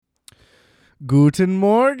Guten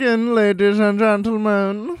Morgen, ladies and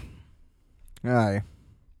gentlemen. Hi.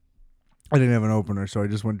 I didn't have an opener, so I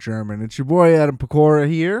just went German. It's your boy Adam Pecora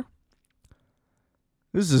here.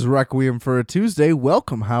 This is Requiem for a Tuesday.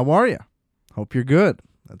 Welcome. How are you? Hope you're good.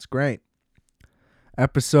 That's great.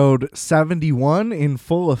 Episode 71 in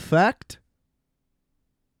full effect.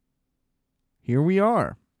 Here we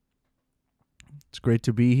are. It's great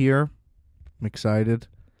to be here. I'm excited.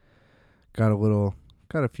 Got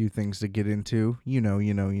a few things to get into. You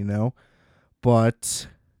know. But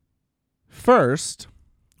first,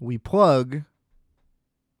 we plug.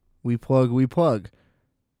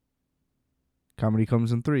 Comedy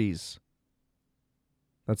comes in threes.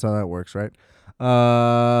 That's how that works, right?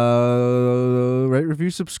 Rate, review,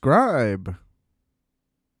 subscribe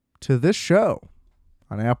to this show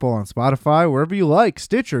on Apple, on Spotify, wherever you like.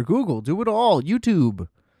 Stitcher, Google, do it all. YouTube.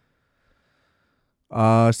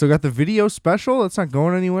 Still got the video special. That's not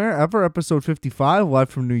going anywhere ever. Episode 55, live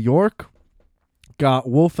from New York. Got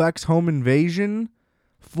Wolf X Home Invasion,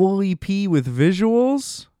 full EP with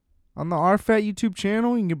visuals on the RFAT YouTube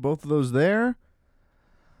channel. You can get both of those there.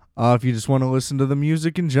 If you just want to listen to the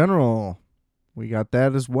music in general, we got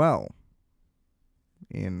that as well.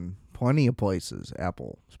 In plenty of places.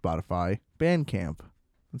 Apple, Spotify, Bandcamp.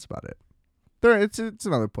 That's about it. It's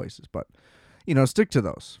in other places, but, stick to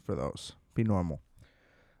those for those. Be normal.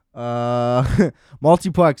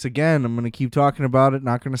 Multiplex, again, I'm going to keep talking about it.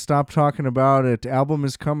 Not going to stop talking about it. Album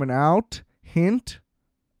is coming out. Hint,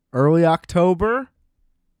 early October.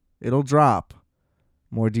 It'll drop.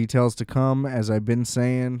 More details to come, as I've been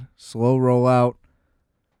saying. Slow rollout.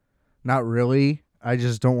 Not really. I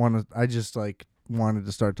just wanted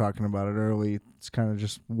to start talking about it early. It's kind of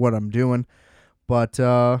just what I'm doing. But,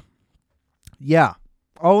 yeah.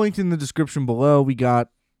 All linked in the description below. We got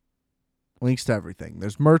links to everything.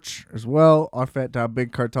 There's merch as well,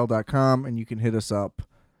 rfat.bigcartel.com, and you can hit us up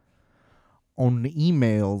on the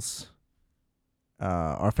emails,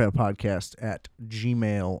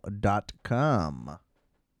 rfatpodcast@gmail.com.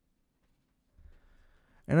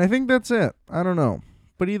 And I think that's it. I don't know.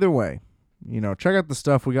 But either way, check out the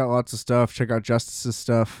stuff. We got lots of stuff. Check out Justice's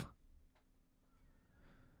stuff.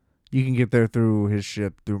 You can get there through his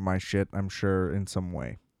shit, through my shit, I'm sure, in some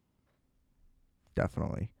way.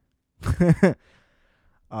 Definitely.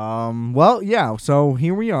 Well, yeah, so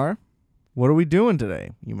here we are. What are we doing today?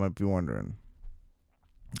 You might be wondering.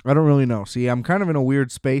 I don't really know. See, I'm kind of in a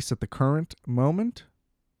weird space at the current moment.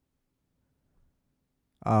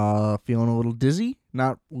 Feeling a little dizzy,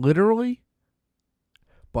 not literally,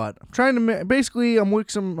 but I'm trying to basically I'm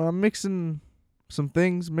mixing some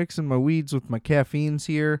things, mixing my weeds with my caffeines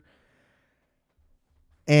here.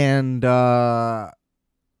 And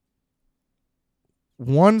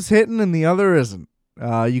one's hitting and the other isn't.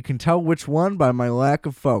 You can tell which one by my lack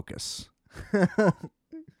of focus.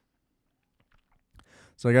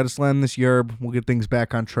 So I got to slam this yerb. We'll get things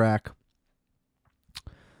back on track.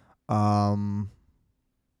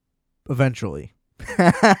 Eventually.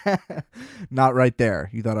 Not right there.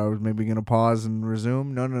 You thought I was maybe going to pause and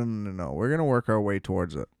resume? No. We're going to work our way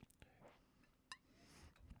towards it.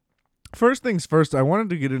 First things first, I wanted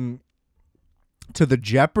to get into the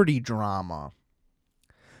Jeopardy drama.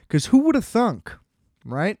 Because who would have thunk,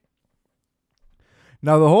 right?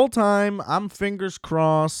 Now, the whole time, I'm fingers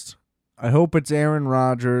crossed. I hope it's Aaron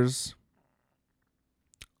Rodgers.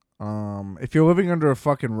 If you're living under a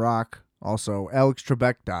fucking rock, also, Alex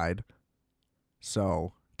Trebek died.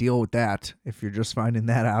 So, deal with that if you're just finding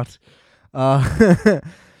that out.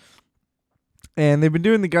 And they've been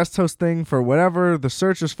doing the guest host thing for whatever. The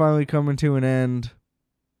search is finally coming to an end.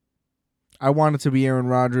 I want it to be Aaron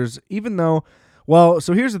Rodgers, even though... Well,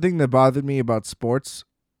 so here's the thing that bothered me about sports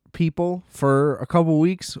people for a couple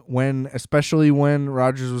weeks, especially when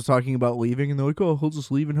Rodgers was talking about leaving, and they're like, oh, he'll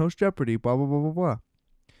just leave and host Jeopardy, blah, blah, blah, blah, blah.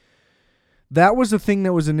 That was the thing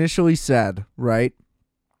that was initially said, right?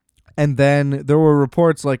 And then there were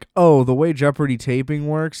reports like, oh, the way Jeopardy taping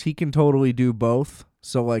works, he can totally do both.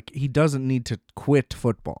 So, he doesn't need to quit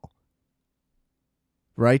football.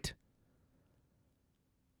 Right?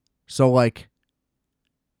 So,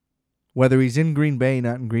 whether he's in Green Bay,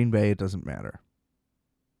 not in Green Bay, it doesn't matter.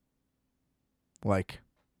 You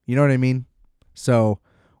know what I mean? So,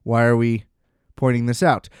 why are we pointing this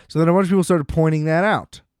out? So then a bunch of people started pointing that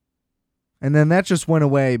out. And then that just went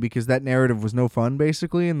away because that narrative was no fun,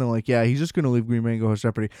 basically. And they're like, yeah, he's just going to leave Green Bay and go host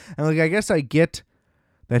Jeopardy. And, I guess I get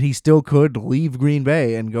that he still could leave Green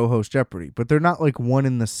Bay and go host Jeopardy. But they're not, one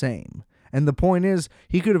and the same. And the point is,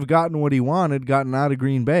 he could have gotten what he wanted, gotten out of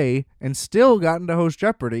Green Bay, and still gotten to host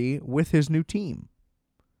Jeopardy with his new team.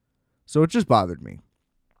 So it just bothered me.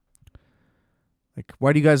 Like,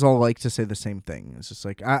 why do you guys all like to say the same thing? It's just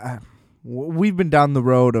like, we've been down the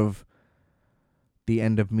road of the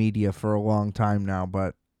end of media for a long time now,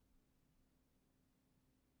 but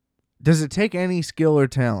does it take any skill or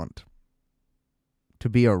talent to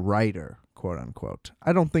be a writer, quote unquote?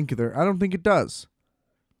 I don't think it does.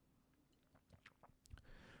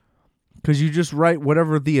 Because you just write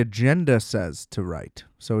whatever the agenda says to write.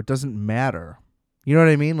 So it doesn't matter. You know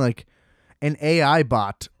what I mean? Like, an AI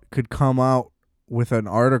bot could come out with an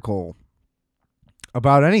article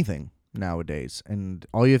about anything nowadays, and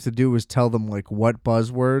all you have to do is tell them like what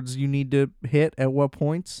buzzwords you need to hit at what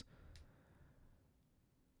points.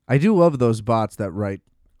 I do love those bots that write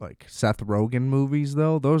like Seth Rogen movies,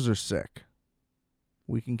 though. Those are sick.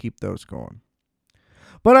 We can keep those going.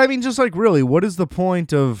 But I mean, just like, really, what is the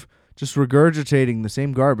point of just regurgitating the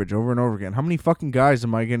same garbage over and over again? How many fucking guys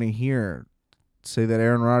am I going to hear say that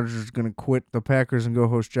Aaron Rodgers is going to quit the Packers and go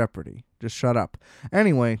host Jeopardy? Just shut up.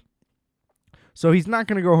 Anyway, so he's not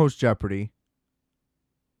going to go host Jeopardy,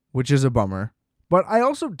 which is a bummer. But I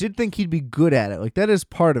also did think he'd be good at it. Like, that is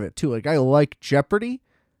part of it, too. Like, I like Jeopardy.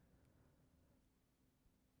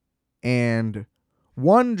 And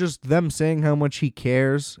one, just them saying how much he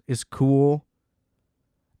cares is cool.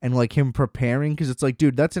 And, like, him preparing. Because it's like,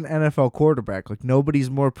 dude, that's an NFL quarterback. Like, nobody's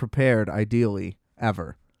more prepared, ideally,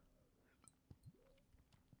 ever.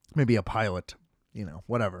 Maybe a pilot. You know,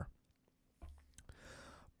 whatever.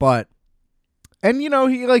 But, and, you know,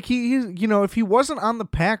 he you know, if he wasn't on the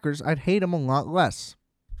Packers, I'd hate him a lot less.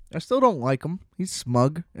 I still don't like him. He's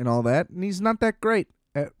smug and all that. And he's not that great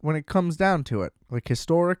when it comes down to it. Like,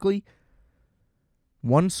 historically,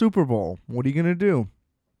 one Super Bowl. What are you going to do?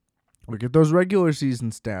 Look at those regular season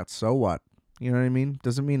stats. So what? You know what I mean?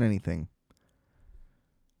 Doesn't mean anything.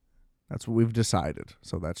 That's what we've decided.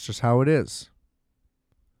 So that's just how it is.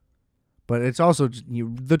 But it's also,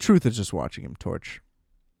 the truth is just watching him torch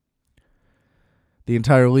the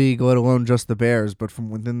entire league, let alone just the Bears, but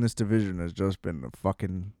from within this division has just been a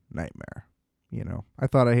fucking nightmare. You know, I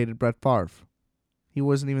thought I hated Brett Favre. He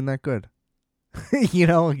wasn't even that good. You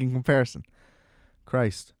know, like in comparison.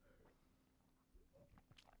 Christ.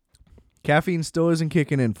 Caffeine still isn't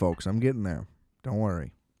kicking in, folks. I'm getting there. Don't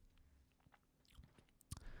worry.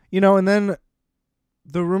 You know, and then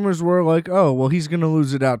the rumors were like, oh, well, he's going to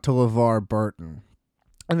lose it out to LeVar Burton.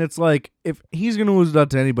 And it's like, if he's going to lose it out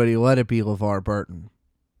to anybody, let it be LeVar Burton.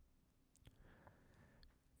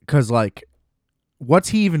 Because, like, what's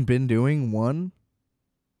he even been doing? One,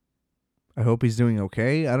 I hope he's doing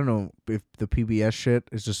okay. I don't know if the PBS shit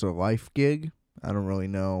is just a life gig. I don't really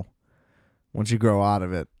know. Once you grow out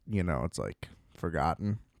of it, you know, it's like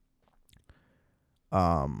forgotten.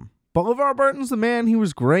 But LeVar Burton's the man. He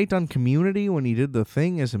was great on Community when he did the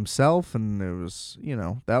thing as himself, and it was, you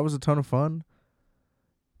know, that was a ton of fun.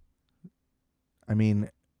 I mean,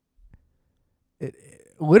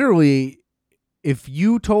 literally, if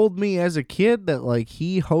you told me as a kid that, like,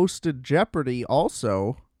 he hosted Jeopardy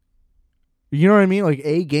also, you know what I mean? Like,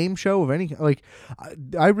 a game show of any, like,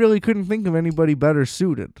 I really couldn't think of anybody better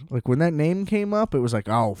suited. Like, when that name came up, it was like,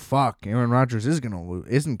 oh, fuck, Aaron Rodgers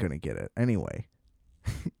isn't gonna get it anyway.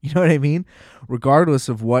 You know what I mean? Regardless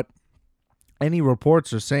of what any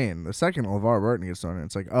reports are saying, the second LeVar Burton gets on it,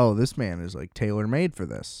 it's like, oh, this man is, like, tailor-made for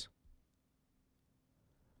this.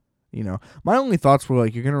 You know, my only thoughts were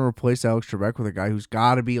like, you're going to replace Alex Trebek with a guy who's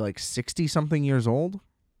got to be like 60-something years old?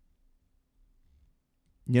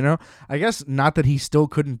 You know, I guess not that he still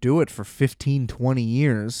couldn't do it for 15, 20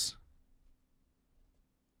 years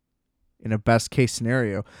in a best case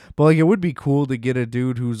scenario. But like, it would be cool to get a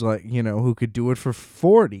dude who's like, you know, who could do it for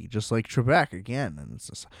 40, just like Trebek again. And it's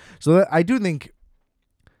just, so that, I do think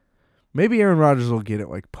maybe Aaron Rodgers will get it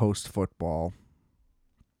like post-football.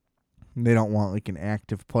 They don't want like an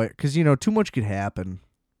active player because, you know, too much could happen.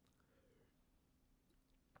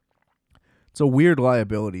 It's a weird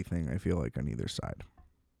liability thing, I feel like, on either side.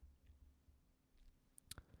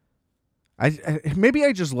 Maybe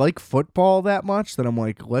I just like football that much that I'm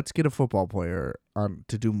like, let's get a football player on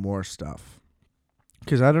to do more stuff.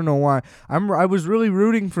 Because I don't know why. I was really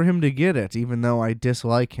rooting for him to get it, even though I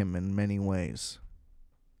dislike him in many ways.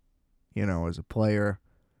 You know, as a player.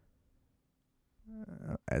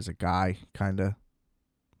 As a guy, kind of.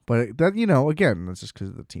 But that, you know, again, that's just because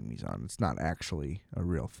of the team he's on. It's not actually a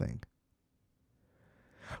real thing.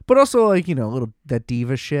 But also, like, you know, that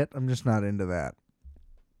diva shit, I'm just not into that.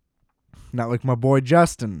 Not like my boy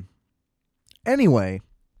Justin. Anyway.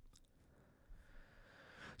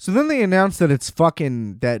 So then they announced that it's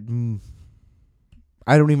fucking that...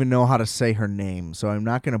 I don't even know how to say her name, so I'm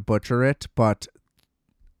not going to butcher it, but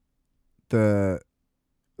the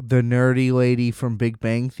nerdy lady from Big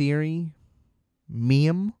Bang Theory,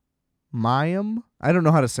 Mayim. I don't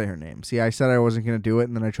know how to say her name. See, I said I wasn't going to do it,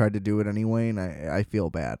 and then I tried to do it anyway, and I feel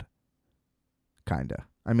bad. Kinda.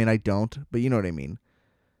 I mean, I don't, but you know what I mean.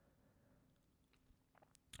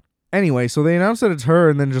 Anyway, so they announced that it's her,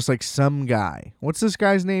 and then just like some guy. What's this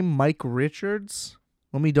guy's name? Mike Richards?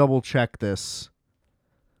 Let me double check this,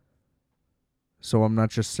 so I'm not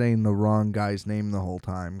just saying the wrong guy's name the whole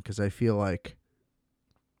time, because I feel like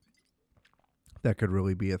that could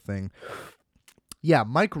really be a thing. Yeah,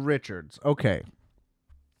 Mike Richards. Okay.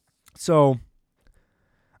 So,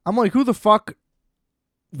 I'm like, who the fuck?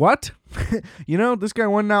 What? This guy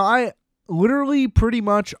won. Now, I literally pretty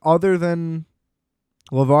much, other than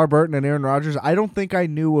LeVar Burton and Aaron Rodgers, I don't think I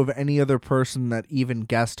knew of any other person that even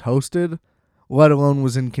guest hosted, let alone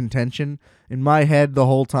was in contention. In my head, the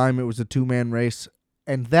whole time, it was a two-man race,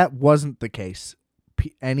 and that wasn't the case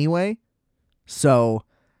anyway. So,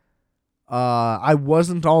 I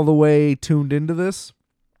wasn't all the way tuned into this.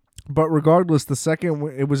 But regardless, the second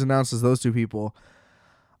it was announced as those two people,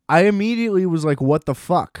 I immediately was like, what the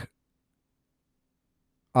fuck?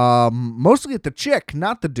 Mostly at the chick,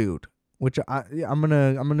 not the dude. Which I'm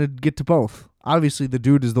gonna get to both. Obviously, the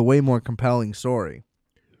dude is the way more compelling story.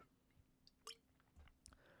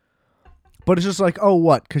 But it's just like, oh,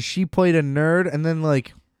 what? Because she played a nerd, and then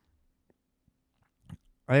like,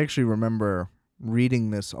 I actually remember reading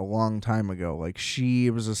this a long time ago. Like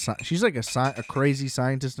she's like a crazy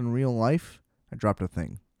scientist in real life. I dropped a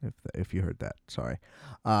thing. If you heard that, sorry.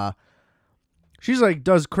 She's like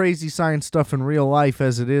does crazy science stuff in real life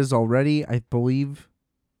as it is already, I believe.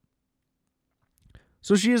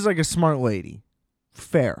 So she is like a smart lady.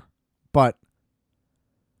 Fair. But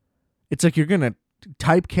it's like you're going to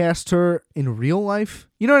typecast her in real life?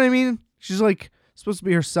 You know what I mean? She's like supposed to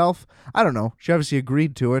be herself. I don't know. She obviously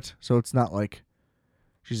agreed to it, so it's not like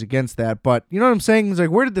she's against that. But you know what I'm saying? It's like,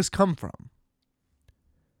 where did this come from?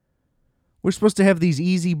 We're supposed to have these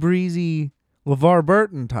easy breezy LeVar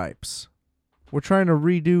Burton types. We're trying to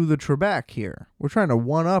redo the Trebek here. We're trying to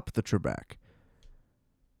one-up the Trebek.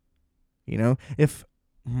 If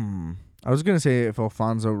I was going to say if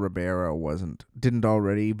Alfonso Ribeiro didn't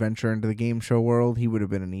already venture into the game show world, he would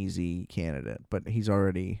have been an easy candidate, but he's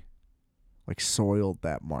already like soiled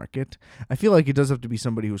that market. I feel like it does have to be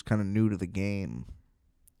somebody who's kind of new to the game.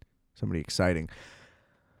 Somebody exciting.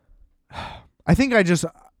 I think I just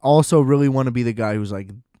also really want to be the guy who's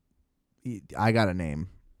like, I got a name.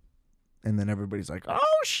 And then everybody's like,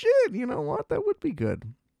 oh shit, you know what? That would be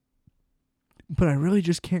good. But I really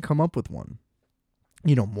just can't come up with one.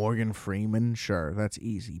 Morgan Freeman, sure, that's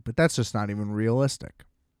easy. But that's just not even realistic.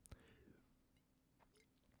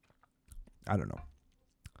 I don't know.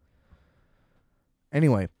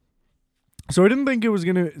 Anyway, so I didn't think it was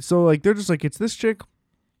going to... So, like, they're just like, it's this chick.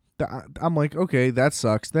 I'm like, okay, that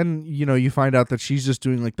sucks. Then, you find out that she's just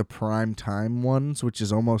doing, like, the prime time ones, which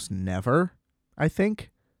is almost never, I think.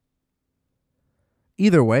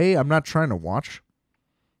 Either way, I'm not trying to watch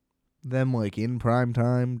them, like, in prime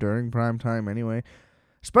time, during prime time anyway.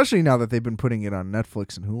 Especially now that they've been putting it on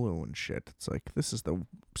Netflix and Hulu and shit. It's like, this is the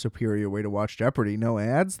superior way to watch Jeopardy. No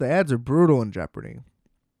ads. The ads are brutal in Jeopardy.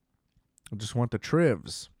 I just want the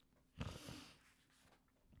trivs.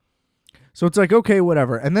 So it's like, okay,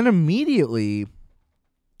 whatever. And then immediately,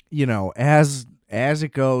 as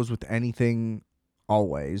it goes with anything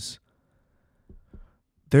always,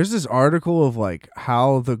 there's this article of like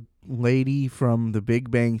how the lady from The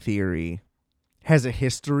Big Bang Theory has a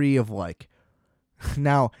history of like,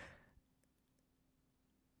 now,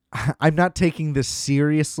 I'm not taking this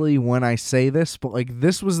seriously when I say this, but like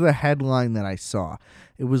this was the headline that I saw.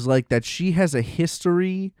 It was like that she has a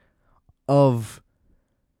history of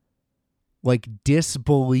like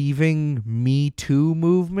disbelieving Me Too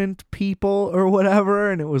movement people or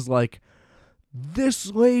whatever. And it was like,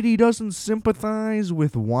 this lady doesn't sympathize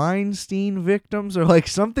with Weinstein victims or like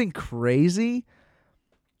something crazy.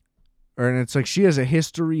 And it's like she has a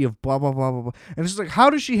history of blah, blah, blah, blah, blah. And it's like,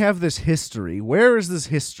 how does she have this history? Where is this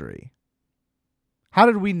history? How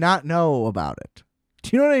did we not know about it?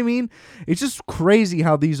 Do you know what I mean? It's just crazy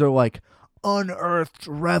how these are like unearthed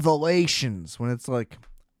revelations when it's like,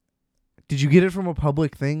 did you get it from a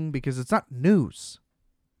public thing? Because it's not news.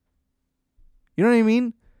 You know what I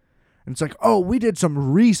mean? And it's like, oh, we did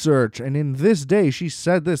some research, and in this day, she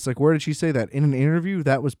said this. Like, where did she say that? In an interview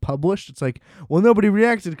that was published? It's like, well, nobody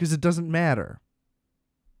reacted because it doesn't matter.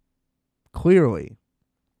 Clearly.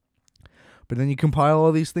 But then you compile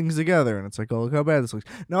all these things together, and it's like, oh, look how bad this looks.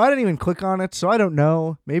 No, I didn't even click on it, so I don't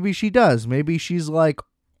know. Maybe she does. Maybe she's like,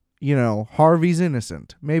 Harvey's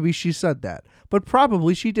innocent. Maybe she said that. But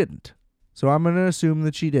probably she didn't. So I'm going to assume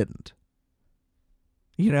that she didn't.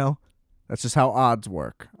 That's just how odds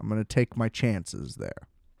work. I'm going to take my chances there.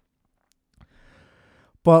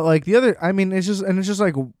 But like the other, I mean, it's just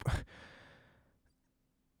like,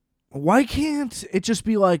 why can't it just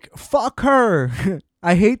be like, fuck her?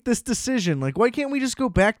 I hate this decision. Like, why can't we just go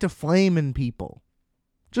back to flaming people?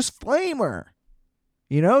 Just flame her.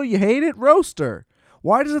 You know, you hate it, roast her.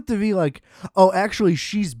 Why does it have to be like, oh, actually,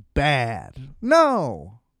 she's bad?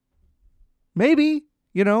 No. Maybe,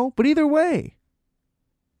 you know, but either way.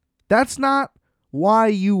 That's not why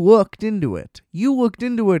you looked into it. You looked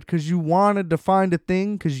into it because you wanted to find a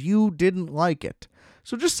thing because you didn't like it.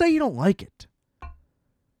 So just say you don't like it.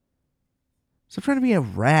 Stop trying to be a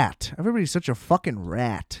rat. Everybody's such a fucking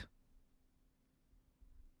rat.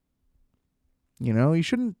 You know, you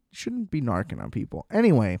shouldn't be narking on people.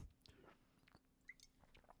 Anyway.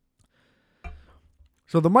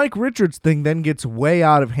 So the Mike Richards thing then gets way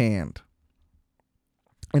out of hand.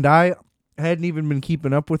 And I hadn't even been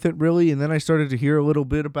keeping up with it really, and then I started to hear a little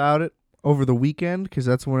bit about it over the weekend because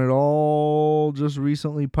that's when it all just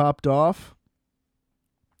recently popped off.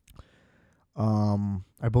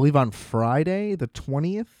 I believe on Friday, the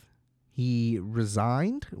 20th, he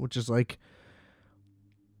resigned, which is like,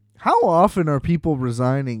 how often are people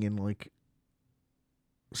resigning in like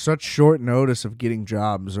such short notice of getting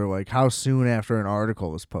jobs, or like how soon after an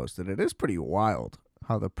article is posted? It is pretty wild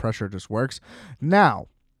how the pressure just works. Now,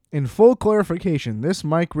 in full clarification, this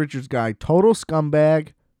Mike Richards guy, total scumbag,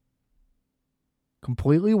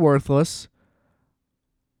 completely worthless,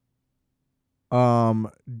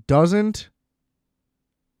 doesn't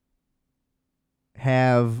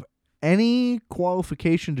have any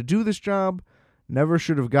qualification to do this job, never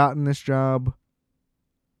should have gotten this job,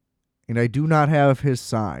 and I do not have his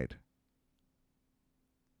side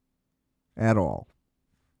at all.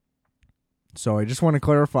 So I just want to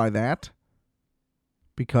clarify that,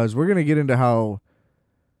 because we're going to get into how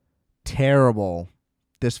terrible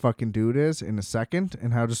this fucking dude is in a second,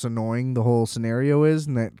 and how just annoying the whole scenario is,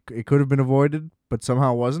 and that it could have been avoided, but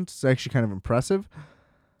somehow wasn't. It's actually kind of impressive.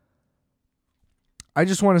 I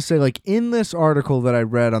just want to say, like, in this article that I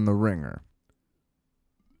read on The Ringer,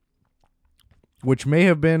 which may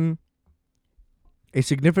have been a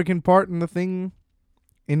significant part in the thing,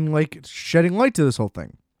 in, like, shedding light to this whole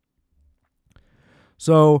thing.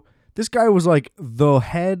 So, this guy was, like, the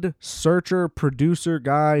head searcher, producer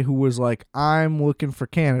guy who was like, I'm looking for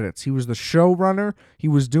candidates. He was the showrunner. He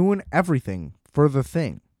was doing everything for the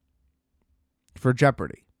thing, for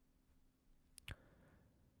Jeopardy.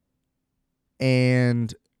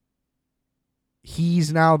 And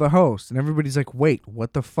he's now the host. And everybody's like, wait,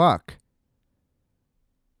 what the fuck?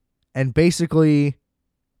 And basically,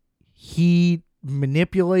 he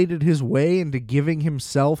manipulated his way into giving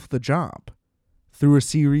himself the job through a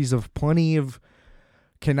series of plenty of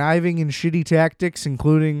conniving and shitty tactics,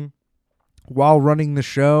 including while running the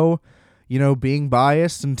show, you know, being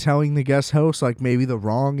biased and telling the guest host, like, maybe the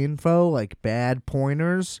wrong info, like bad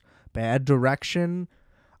pointers, bad direction,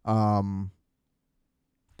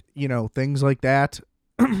 you know, things like that.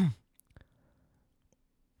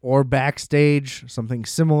 Or backstage, something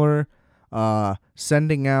similar,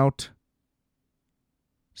 sending out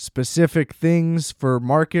specific things for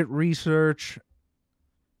market research,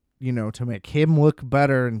 you know, to make him look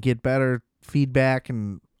better and get better feedback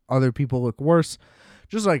and other people look worse.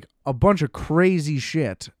 Just like a bunch of crazy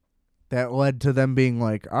shit that led to them being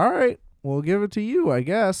like, all right, we'll give it to you, I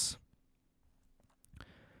guess.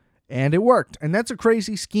 And it worked. And that's a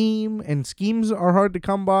crazy scheme, and schemes are hard to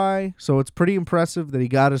come by, so it's pretty impressive that he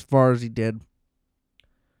got as far as he did.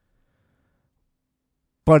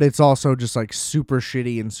 But it's also just like super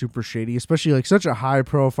shitty and super shady, especially like such a high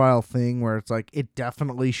profile thing where it's like, it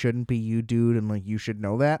definitely shouldn't be you, dude, and like you should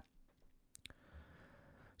know that.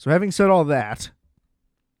 So having said all that,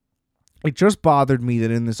 it just bothered me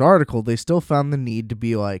that in this article, they still found the need to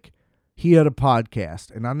be like, he had a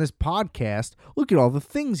podcast, and on this podcast, look at all the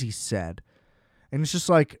things he said. And it's just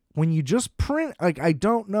like, when you just print, like, I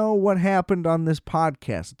don't know what happened on this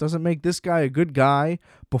podcast. It doesn't make this guy a good guy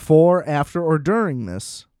before, after, or during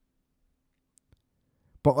this.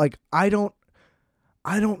 But like, I don't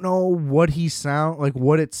know what he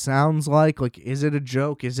what it sounds like. Like, is it a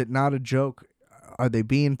joke? Is it not a joke? Are they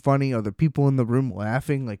being funny? Are the people in the room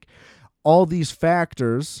laughing? Like, all these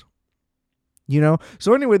factors, you know?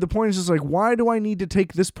 So anyway, the point is just like, why do I need to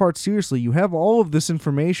take this part seriously? You have all of this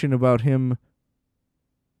information about him,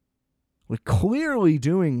 like, clearly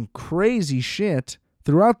doing crazy shit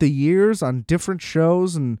throughout the years on different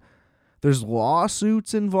shows, and there's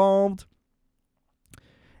lawsuits involved,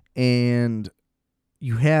 and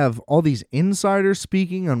you have all these insiders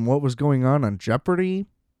speaking on what was going on Jeopardy.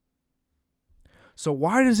 So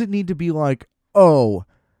why does it need to be like, oh,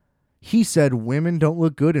 he said women don't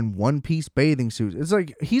look good in one-piece bathing suits? It's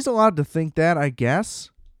like, he's allowed to think that, I guess.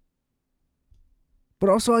 But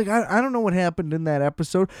also, like, I don't know what happened in that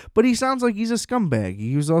episode, but he sounds like he's a scumbag.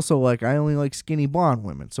 He was also like, I only like skinny blonde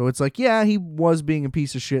women. So it's like, yeah, he was being a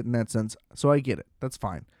piece of shit in that sense. So I get it. That's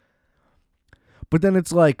fine. But then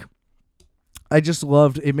it's like, I just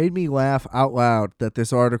loved, it made me laugh out loud that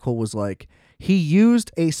this article was like, he used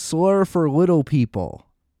a slur for little people.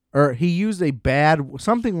 Or he used a bad,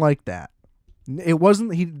 something like that. It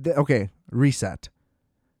wasn't, okay, reset.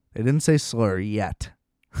 They didn't say slur yet.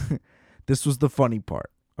 This was the funny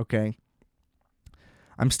part, okay?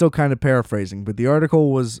 I'm still kind of paraphrasing, but the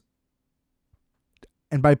article was,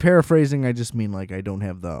 and by paraphrasing, I just mean like I don't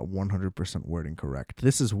have the 100% wording correct.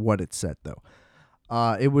 This is what it said, though.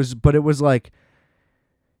 It was like,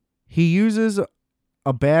 he uses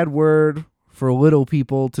a bad word for little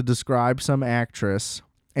people to describe some actress,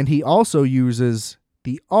 and he also uses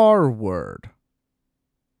the R word.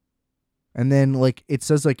 And then, like, it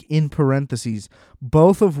says, like, in parentheses,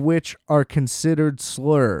 both of which are considered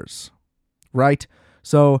slurs, right?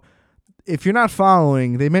 So, if you're not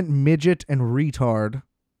following, they meant midget and retard,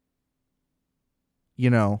 you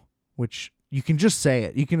know, which you can just say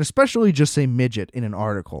it. You can especially just say midget in an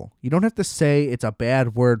article. You don't have to say it's a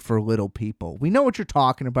bad word for little people. We know what you're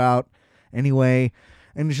talking about anyway.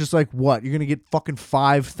 And it's just like, what? You're going to get fucking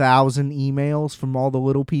 5,000 emails from all the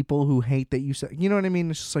little people who hate that you said. You know what I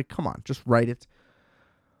mean? It's just like, come on, just write it.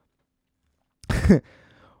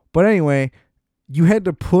 But anyway, you had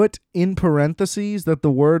to put in parentheses that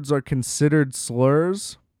the words are considered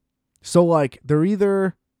slurs. So, like, they're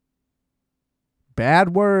either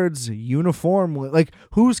bad words uniformly. Like,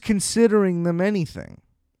 who's considering them anything?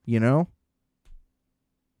 You know?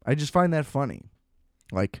 I just find that funny.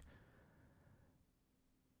 Like,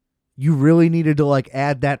 you really needed to, like,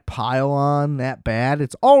 add that pile on that bad?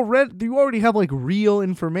 It's already, you already have, like, real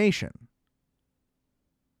information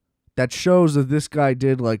that shows that this guy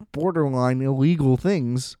did, like, borderline illegal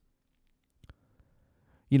things.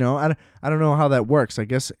 You know, I don't know how that works. I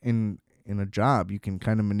guess in a job, you can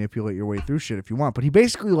kind of manipulate your way through shit if you want. But he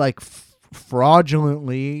basically, like,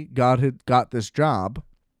 fraudulently got this job.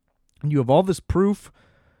 And you have all this proof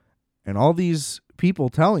and all these people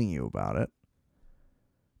telling you about it.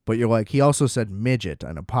 But you're like, he also said midget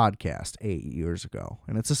on a podcast 8 years ago.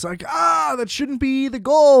 And it's just like, that shouldn't be the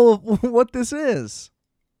goal of what this is.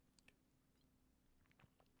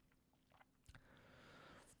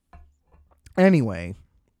 Anyway,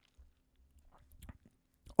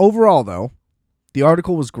 overall, though, the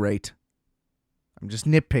article was great. I'm just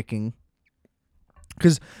nitpicking.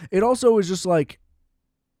 Because it also is just like,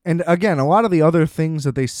 and again, a lot of the other things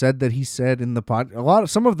that they said that he said in the pod,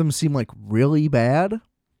 some of them seem like really bad.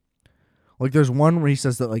 Like, there's one where he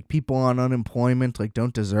says that, like, people on unemployment, like,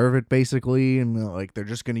 don't deserve it, basically, and, like, they're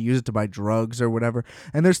just going to use it to buy drugs or whatever.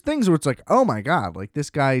 And there's things where it's like, oh, my God, like, this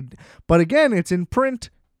guy... But, again, it's in print.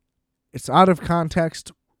 It's out of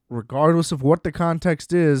context. Regardless of what the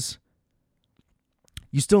context is,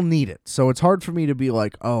 you still need it. So it's hard for me to be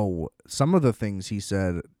like, oh, some of the things he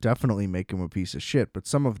said definitely make him a piece of shit, but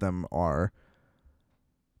some of them are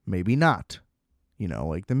maybe not. You know,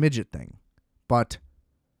 like the midget thing. But...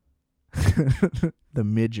 the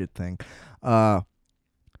midget thing. But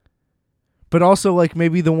also, like,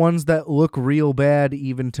 maybe the ones that look real bad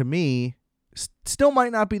even to me still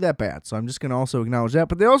might not be that bad. So I'm just going to also acknowledge that.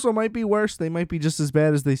 But they also might be worse. They might be just as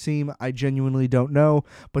bad as they seem. I genuinely don't know.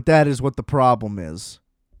 But that is what the problem is.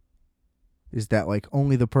 Is that, like,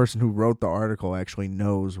 only the person who wrote the article actually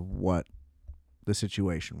knows what the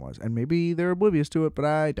situation was. And maybe they're oblivious to it, but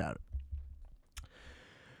I doubt it.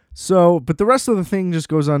 So, but the rest of the thing just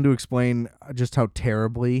goes on to explain just how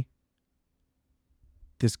terribly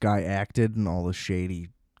this guy acted and all the shady,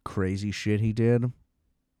 crazy shit he did.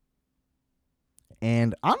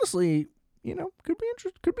 And honestly, you know, could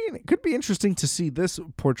be interesting to see this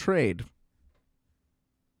portrayed,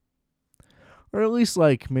 or at least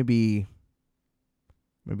like maybe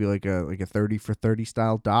like a 30 for 30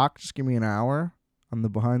 style doc. Just give me an hour on the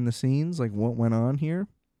behind the scenes, like what went on here.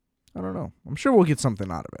 I don't know. I'm sure we'll get something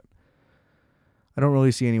out of it. I don't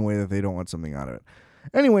really see any way that they don't want something out of it.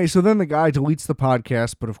 Anyway, so then the guy deletes the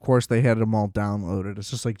podcast, but of course they had them all downloaded. It's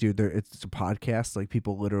just like, dude, it's a podcast. Like,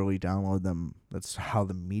 people literally download them. That's how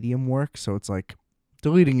the medium works. So it's like,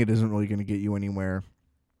 deleting it isn't really going to get you anywhere.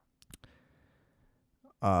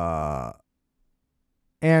 And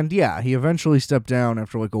yeah, he eventually stepped down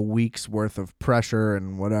after like a week's worth of pressure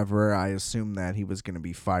and whatever. I assume that he was going to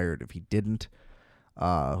be fired if he didn't.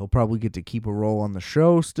 He'll probably get to keep a role on the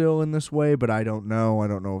show still in this way, but I don't know. I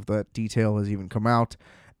don't know if that detail has even come out.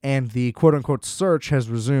 And the quote-unquote search has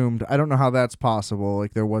resumed. I don't know how that's possible.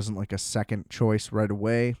 Like, there wasn't, like, a second choice right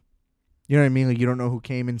away. You know what I mean? Like, you don't know who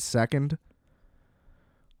came in second.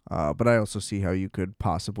 But I also see how you could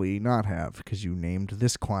possibly not have, because you named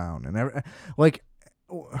this clown. And,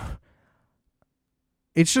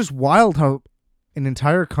 it's just wild how an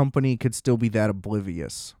entire company could still be that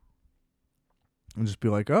oblivious. And just be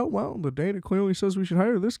like, oh, well, the data clearly says we should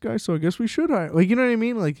hire this guy, so I guess we should hire. Like, you know what I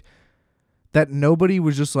mean? Like, that nobody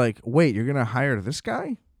was just like, wait, you're going to hire this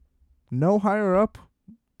guy? No higher up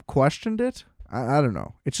questioned it? I don't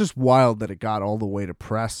know. It's just wild that it got all the way to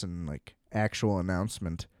press and, like, actual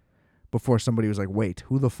announcement before somebody was like, wait,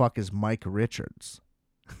 who the fuck is Mike Richards?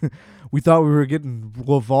 We thought we were getting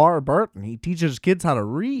LeVar Burton. He teaches kids how to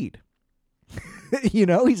read. You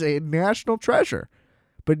know, he's a national treasure.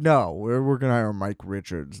 But no, we're going to hire Mike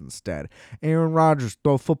Richards instead. Aaron Rodgers,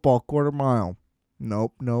 throw football quarter mile.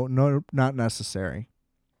 Nope, no, not necessary.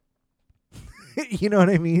 You know what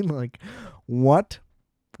I mean? Like, what?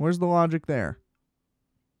 Where's the logic there?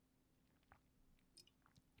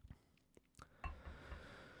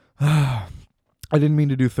 I didn't mean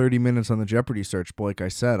to do 30 minutes on the Jeopardy search, but like I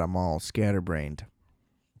said, I'm all scatterbrained.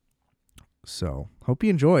 So, hope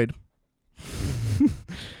you enjoyed.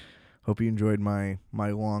 Hope you enjoyed my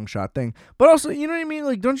long shot thing. But also, you know what I mean?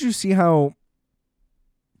 Like, don't you see how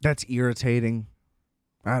that's irritating?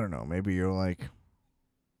 I don't know. Maybe you're like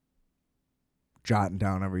jotting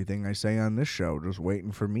down everything I say on this show, just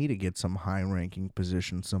waiting for me to get some high-ranking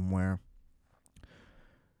position somewhere.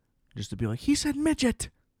 Just to be like, he said midget.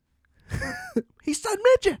 He said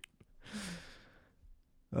midget.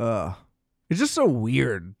 It's just so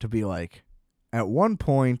weird to be like, at one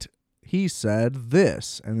point, he said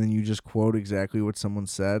this, and then you just quote exactly what someone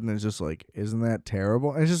said, and it's just like, isn't that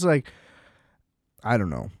terrible? And it's just like, I don't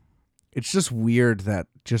know. It's just weird that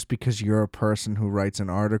just because you're a person who writes an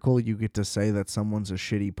article, you get to say that someone's a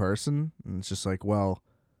shitty person. And it's just like, well,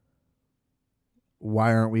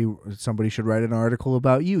 why aren't we, somebody should write an article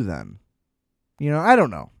about you then? You know, I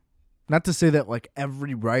don't know. Not to say that like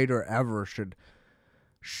every writer ever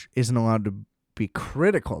isn't allowed to be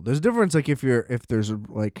critical. There's a difference, like if there's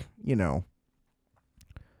like, you know,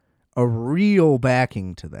 a real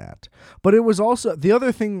backing to that. But it was also, the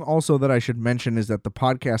other thing also that I should mention is that the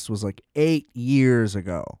podcast was like 8 years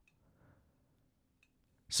ago.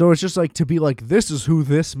 So it's just like to be like, this is who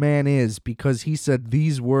this man is because he said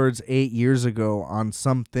these words 8 years ago on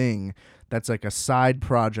something that's like a side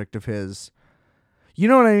project of his. You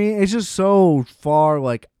know what I mean? It's just so far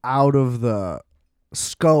like out of the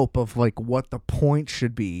scope of like what the point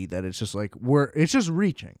should be that it's just like it's just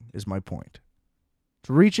reaching is my point. It's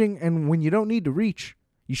reaching, and when you don't need to reach,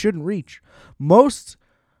 you shouldn't reach. Most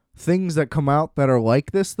things that come out that are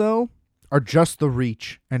like this, though, are just the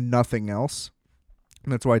reach and nothing else.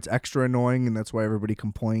 And that's why it's extra annoying, and that's why everybody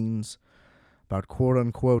complains about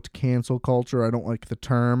quote-unquote cancel culture. I don't like the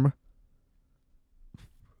term.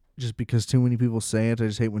 Just because too many people say it. I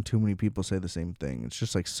just hate when too many people say the same thing. It's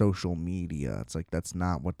just like social media. It's like, that's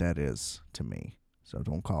not what that is to me. So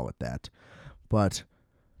don't call it that. But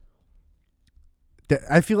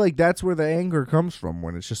I feel like that's where the anger comes from,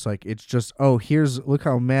 when it's just like, it's just, oh, look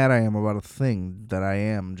how mad I am about a thing that I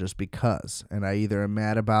am just because. And I either am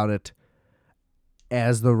mad about it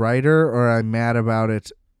as the writer, or I'm mad about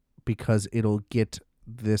it because it'll get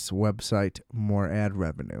this website more ad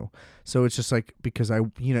revenue. So it's just like, because I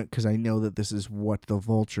know that this is what the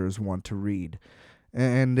vultures want to read.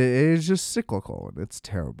 And it is just cyclical, and it's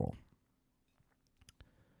terrible.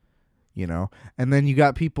 You know? And then you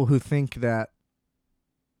got people who think that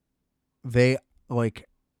they like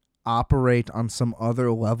operate on some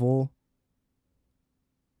other level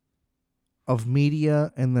of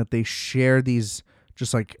media, and that they share these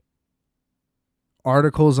just like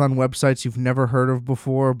articles on websites you've never heard of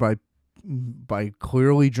before by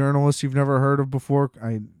clearly journalists you've never heard of before.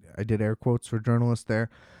 I did air quotes for journalists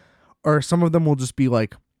there. Or some of them will just be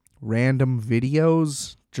like random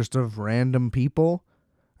videos just of random people.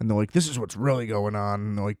 And they're like, this is what's really going on.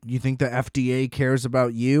 And they're like, you think the FDA cares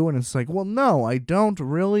about you? And it's like, well, no, I don't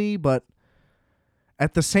really. But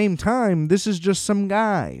at the same time, this is just some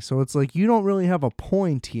guy. So it's like, you don't really have a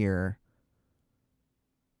point here.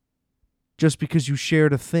 Just because you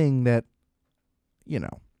shared a thing that, you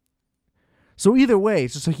know. So either way,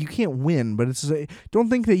 it's just like you can't win. But it's just like, don't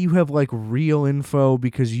think that you have like real info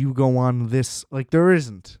because you go on this. Like, there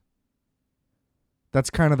isn't. That's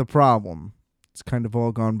kind of the problem. It's kind of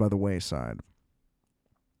all gone by the wayside.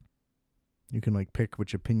 You can like pick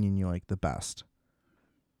which opinion you like the best.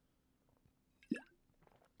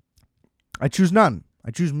 I choose none.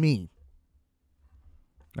 I choose me.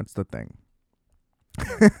 That's the thing.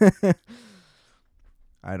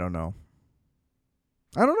 I don't know.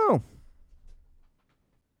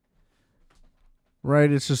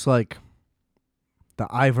 Right? It's just like the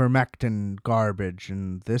ivermectin garbage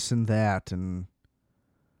and this and that and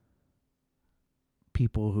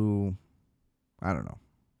people who, I don't know,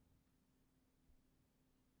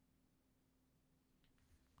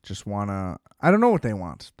 just want to, I don't know what they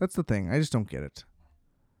want. That's the thing. I just don't get it.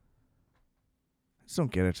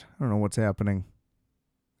 I don't know what's happening.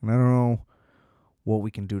 And I don't know what we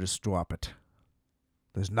can do to stop it.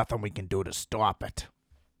 There's nothing we can do to stop it.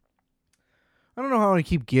 I don't know how I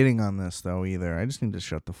keep getting on this, though, either. I just need to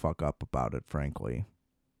shut the fuck up about it, frankly.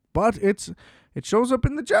 But it shows up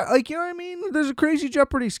in the, like, you know what I mean? There's a crazy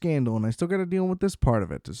Jeopardy scandal, and I still got to deal with this part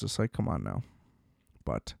of it. It's just like, come on now.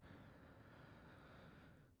 But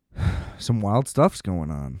some wild stuff's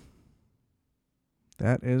going on.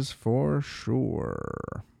 That is for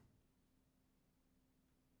sure.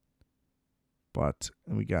 But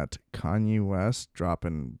we got Kanye West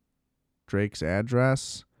dropping Drake's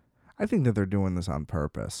address. I think that they're doing this on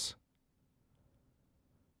purpose.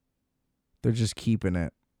 They're just keeping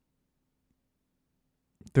it.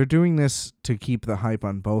 They're doing this to keep the hype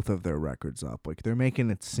on both of their records up. Like, they're making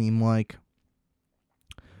it seem like,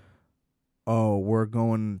 oh, we're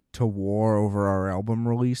going to war over our album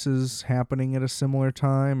releases happening at a similar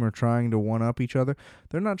time or trying to one-up each other.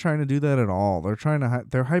 They're not trying to do that at all. They're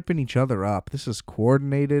they're hyping each other up. This is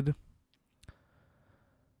coordinated.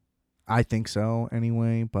 I think so,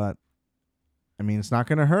 anyway, but I mean, it's not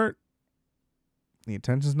going to hurt. The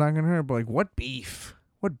attention's not going to hurt, but like, what beef?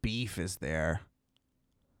 What beef is there?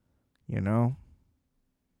 You know?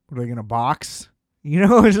 What are they going to box? You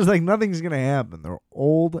know, it's just like nothing's going to happen. They're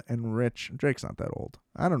old and rich. Drake's not that old.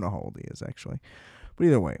 I don't know how old he is, actually. But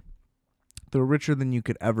either way, they're richer than you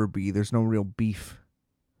could ever be. There's no real beef.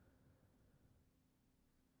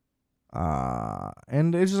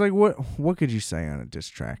 And it's just like, what could you say on a diss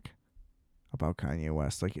track about Kanye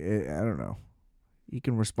West? Like, I don't know. He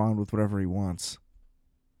can respond with whatever he wants.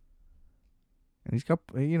 And he's got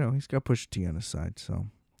Pusha T on his side, so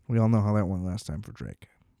we all know how that went last time for Drake.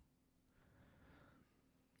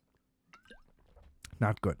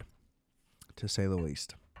 Not good, to say the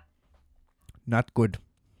least. Not good,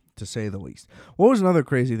 to say the least. What was another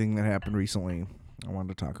crazy thing that happened recently I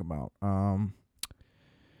wanted to talk about?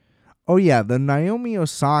 Oh, yeah, the Naomi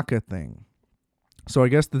Osaka thing. So I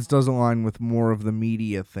guess this does align with more of the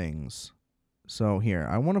media things. So here,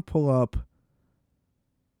 I want to pull up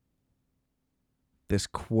this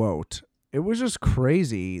quote. It was just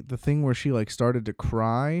crazy, the thing where she like started to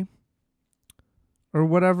cry or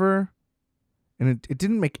whatever. And it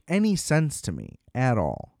didn't make any sense to me at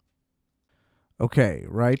all. Okay,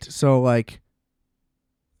 right? So like,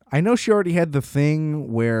 I know she already had the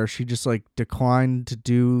thing where she just like declined to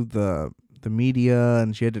do the media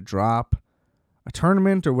and she had to drop a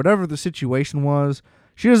tournament or whatever the situation was.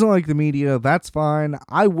 She doesn't like the media. That's fine.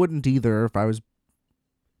 I wouldn't either if I was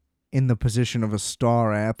in the position of a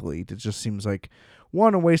star athlete. It just seems like,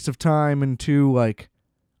 one, a waste of time, and two, like,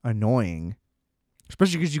 annoying.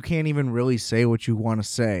 Especially because you can't even really say what you want to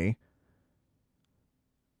say.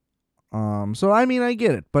 So, I mean, I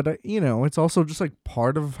get it. But, it's also just, like,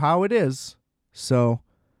 part of how it is. So,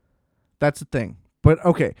 that's the thing. But,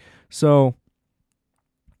 okay. So,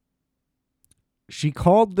 she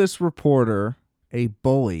called this reporter a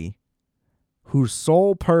bully whose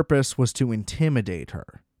sole purpose was to intimidate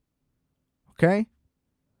her. Okay?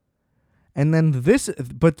 And then this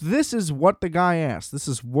is what the guy asked. This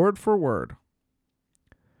is word for word.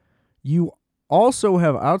 You also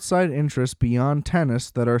have outside interests beyond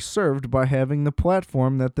tennis that are served by having the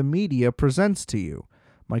platform that the media presents to you.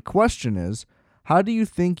 My question is, how do you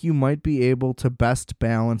think you might be able to best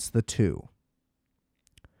balance the two?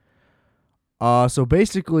 So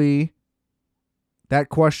basically, that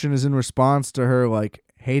question is in response to her, like,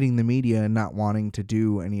 hating the media and not wanting to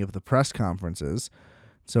do any of the press conferences.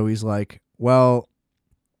 So he's like, well,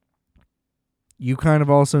 you kind of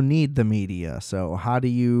also need the media. So how do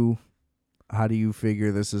you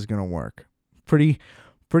figure this is going to work? Pretty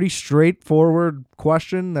straightforward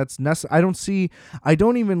question. That's necessary. I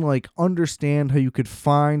don't even like understand how you could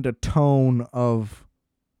find a tone of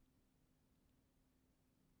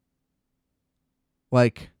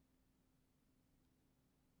like,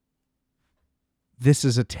 this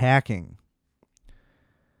is attacking.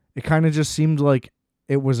 It kind of just seemed like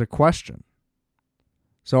it was a question.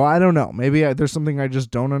 So I don't know. Maybe there's something I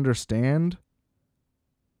just don't understand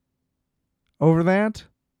over that.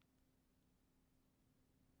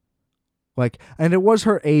 And it was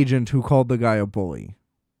her agent who called the guy a bully,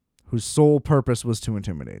 whose sole purpose was to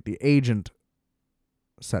intimidate. The agent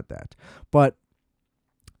said that. But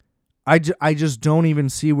I just don't even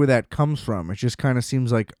see where that comes from. It just kind of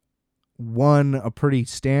seems like a pretty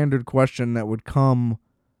standard question that would come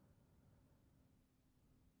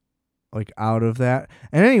like out of that.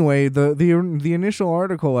 And anyway, the initial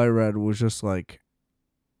article I read was just like,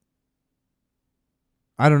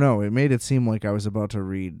 I don't know, it made it seem like I was about to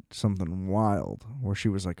read something wild where she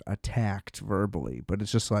was like attacked verbally, but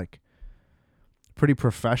it's just like pretty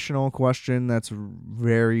professional question that's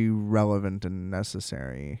very relevant and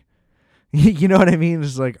necessary. You know what I mean?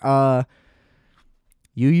 It's like,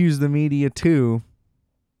 you use the media too.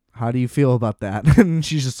 How do you feel about that? And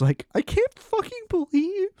she's just like, I can't fucking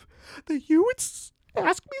believe that you would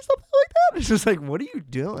ask me something like that. It's just like, what are you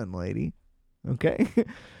doing, lady? Okay.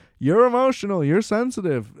 You're emotional. You're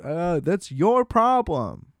sensitive. That's your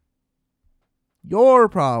problem. Your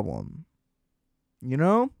problem. You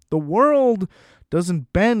know? The world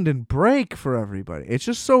doesn't bend and break for everybody. It's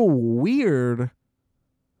just so weird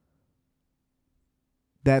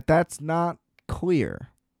that that's not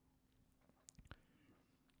clear.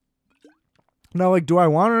 Now, like, do I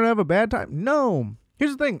want her to have a bad time? No.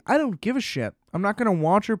 Here's the thing. I don't give a shit. I'm not going to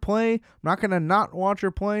watch her play. I'm not going to not watch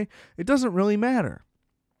her play. It doesn't really matter.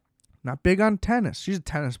 Not big on tennis. She's a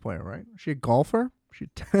tennis player, right? Is she a golfer?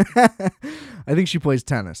 I think she plays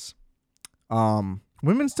tennis.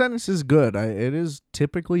 Women's tennis is good. It is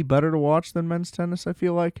typically better to watch than men's tennis, I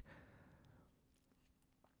feel like.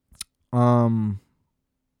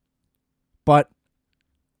 But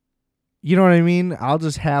you know what I mean? I'll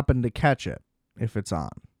just happen to catch it if it's on.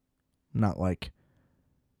 Not like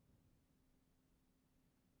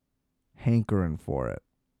hankering for it.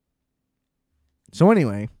 So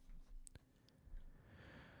anyway,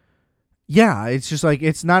 yeah, it's just like,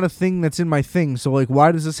 it's not a thing that's in my thing. So like,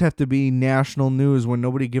 why does this have to be national news when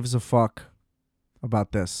nobody gives a fuck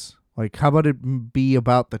about this? Like, how about it be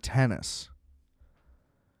about the tennis?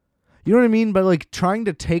 You know what I mean? By like trying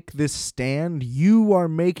to take this stand, you are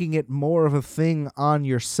making it more of a thing on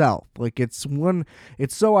yourself. Like it's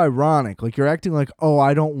so ironic. Like you're acting like, oh,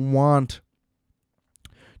 I don't want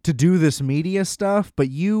to do this media stuff, but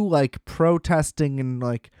you like protesting and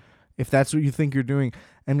like, if that's what you think you're doing,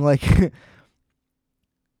 and like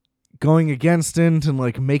going against it and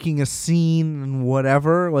like making a scene and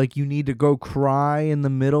whatever, like you need to go cry in the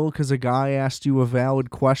middle because a guy asked you a valid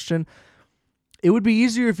question. It would be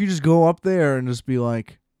easier if you just go up there and just be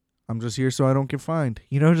like, I'm just here so I don't get fined.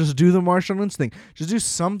 You know, just do the Marshall Lynch thing. Just do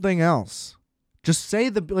something else. Just say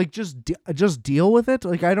just deal with it.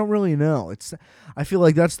 Like, I don't really know. I feel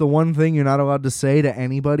like that's the one thing you're not allowed to say to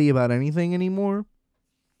anybody about anything anymore.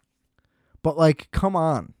 But like, come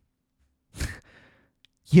on.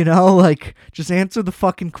 You know, like, just answer the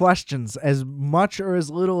fucking questions as much or as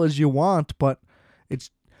little as you want. But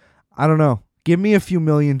I don't know. Give me a few $1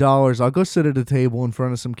 million. I'll go sit at a table in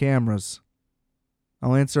front of some cameras.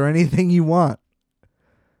 I'll answer anything you want.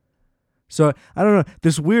 So, I don't know.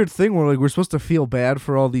 This weird thing where like we're supposed to feel bad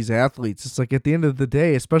for all these athletes. It's like at the end of the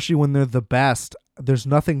day, especially when they're the best, there's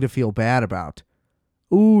nothing to feel bad about.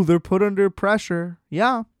 Ooh, they're put under pressure.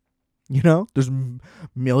 Yeah. You know, there's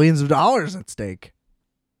millions of dollars at stake.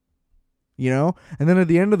 You know? And then at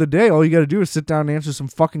the end of the day, all you got to do is sit down and answer some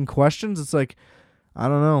fucking questions. It's like, I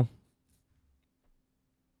don't know.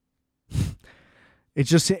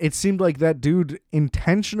 It seemed like that dude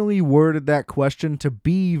intentionally worded that question to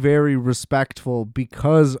be very respectful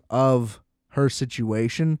because of her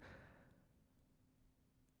situation.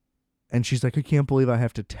 And she's like, I can't believe I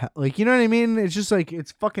have to tell. Like, you know what I mean? It's just like,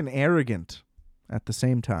 it's fucking arrogant at the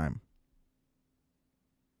same time.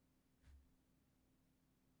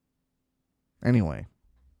 Anyway.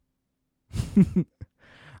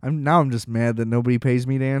 I'm just mad that nobody pays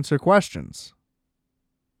me to answer questions.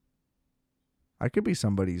 I could be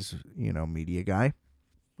somebody's, media guy.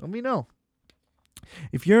 Let me know.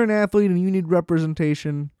 If you're an athlete and you need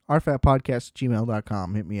representation,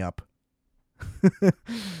 rfatpodcast@gmail.com. Hit me up.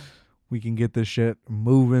 We can get this shit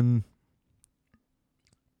moving.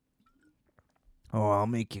 Oh, I'll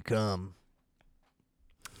make you come.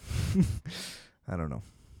 I don't know.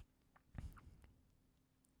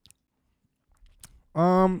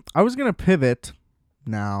 I was going to pivot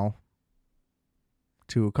now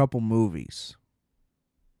to a couple movies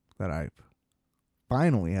that I've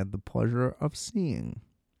finally had the pleasure of seeing.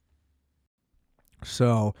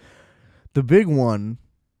 So, the big one,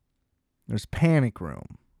 there's Panic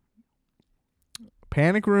Room.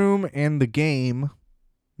 Panic Room and The Game,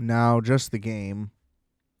 now just The Game,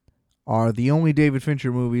 are the only David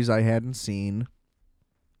Fincher movies I hadn't seen.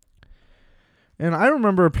 And I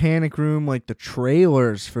remember Panic Room, like the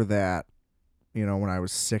trailers for that, when I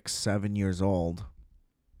was 6, 7 years old.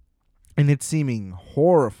 And it seeming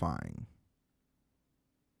horrifying.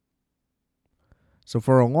 So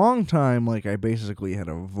for a long time, like, I basically had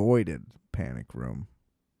avoided Panic Room.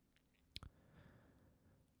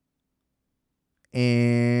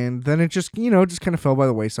 And then it just, just kind of fell by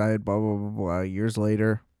the wayside, blah, blah, blah, blah. Years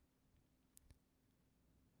later,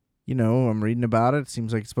 I'm reading about it. It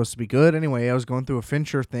seems like it's supposed to be good. Anyway, I was going through a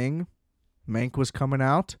Fincher thing. Mank was coming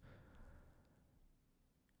out.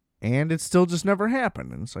 And it still just never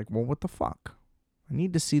happened. And it's like, well, what the fuck? I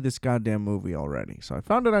need to see this goddamn movie already. So I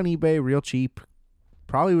found it on eBay real cheap.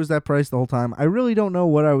 Probably was that price the whole time. I really don't know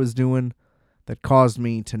what I was doing that caused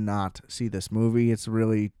me to not see this movie. It's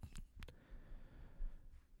really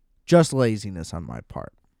just laziness on my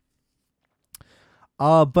part.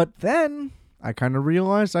 But then I kind of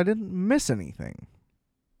realized I didn't miss anything.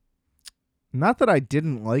 Not that I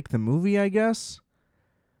didn't like the movie, I guess.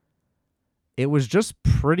 It was just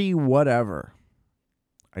pretty whatever.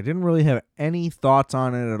 I didn't really have any thoughts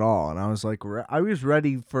on it at all. And I was like, I was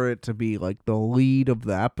ready for it to be like the lead of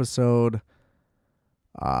the episode.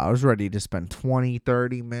 I was ready to spend 20,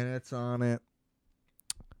 30 minutes on it.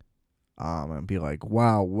 And be like,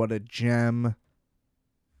 wow, what a gem.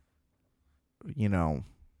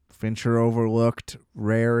 Fincher overlooked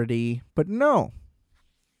rarity. But no.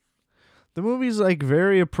 The movie's like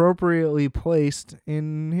very appropriately placed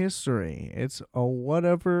in history. It's a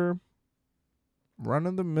whatever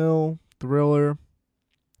run-of-the-mill thriller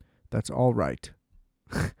that's all right.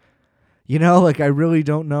 Like I really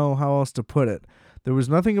don't know how else to put it. There was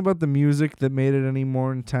nothing about the music that made it any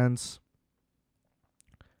more intense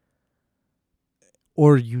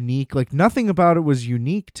or unique. Like nothing about it was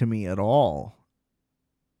unique to me at all.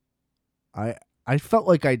 I felt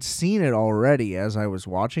like I'd seen it already as I was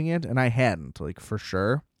watching it, and I hadn't, like, for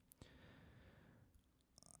sure.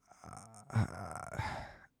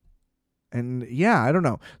 And, yeah, I don't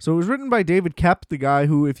know. So it was written by David Koepp, the guy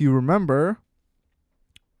who, if you remember,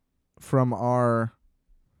 from our...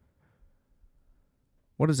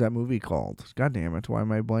 What is that movie called? God damn it, why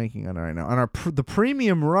am I blanking on it right now? On the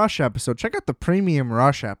Premium Rush episode. Check out the Premium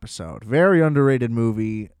Rush episode. Very underrated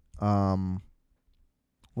movie.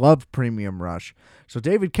 Loved Premium Rush. So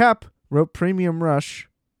David Koepp wrote Premium Rush.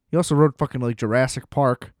 He also wrote fucking like Jurassic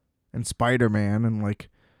Park and Spider-Man and like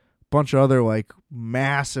a bunch of other like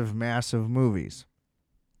massive, massive movies.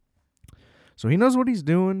 So he knows what he's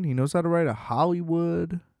doing. He knows how to write a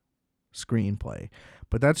Hollywood screenplay.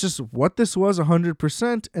 But that's just what this was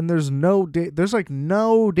 100%. And there's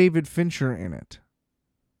no David Fincher in it.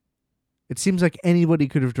 It seems like anybody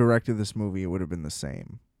could have directed this movie. It would have been the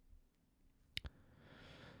same.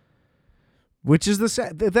 Which is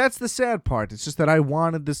that's the sad part. It's just that I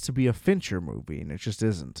wanted this to be a Fincher movie, and it just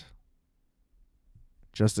isn't.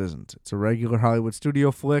 Just isn't. It's a regular Hollywood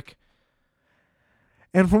studio flick.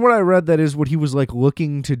 And from what I read, that is what he was like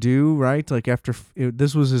looking to do, right? Like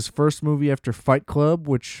this was his first movie after Fight Club,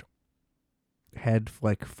 which had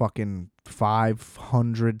like fucking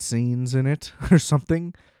 500 scenes in it or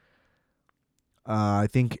something. I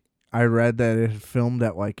think I read that it had filmed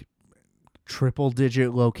at like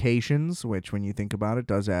triple-digit locations, which when you think about it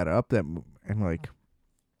does add up. And like,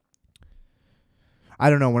 I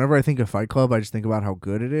don't know, whenever I think of Fight Club, I just think about how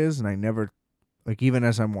good it is, and I never, like, even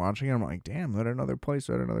as I'm watching it, I'm like, damn, at another place.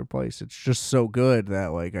 It's just so good that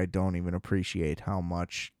like I don't even appreciate how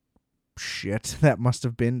much shit that must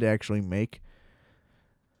have been to actually make.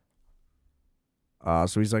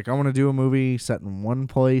 So he's like, I want to do a movie set in one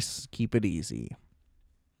place, keep it easy.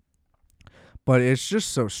 But it's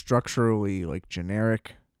just so structurally, like,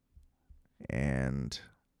 generic and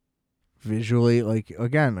visually, like,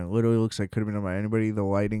 again, it literally looks like it could have been done by anybody. The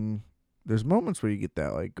lighting, there's moments where you get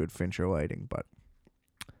that, like, good Fincher lighting, but,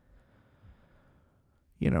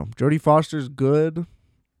 Jodie Foster's good.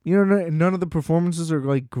 None of the performances are,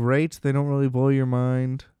 like, great. They don't really blow your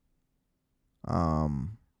mind.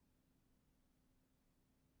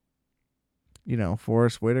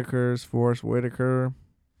 Forrest Whitaker's Forrest Whitaker.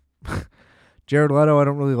 Jared Leto, I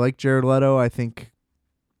don't really like Jared Leto. I think,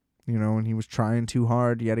 and he was trying too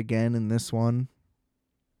hard yet again in this one.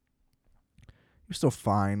 He was still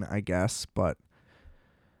fine, I guess, but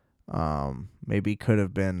maybe could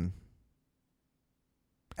have been.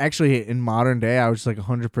 Actually, in modern day, I was like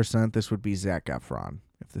 100% this would be Zac Efron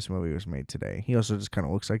if this movie was made today. He also just kind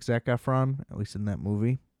of looks like Zac Efron, at least in that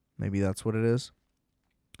movie. Maybe that's what it is.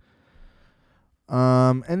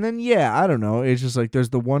 And then, I don't know. It's just like there's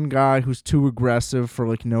the one guy who's too aggressive for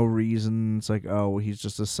like no reason. It's like, oh, he's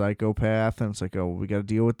just a psychopath. And it's like, oh, we got to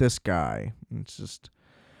deal with this guy. And it's just,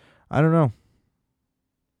 I don't know.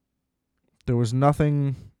 There was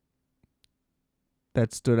nothing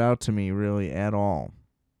that stood out to me really at all.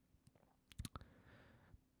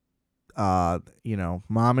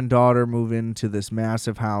 Mom and daughter move into this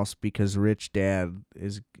massive house because rich dad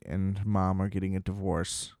and mom are getting a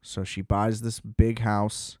divorce. So she buys this big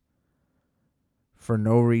house for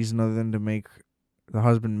no reason other than to make the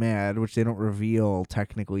husband mad, which they don't reveal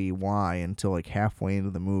technically why until like halfway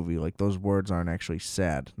into the movie. Like those words aren't actually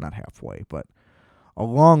said, not halfway, but a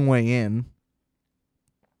long way in.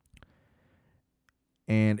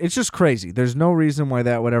 And it's just crazy. There's no reason why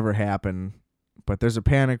that would ever happen. But there's a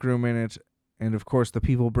panic room in it. And, of course, the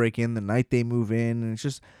people break in the night they move in. And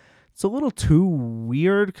it's a little too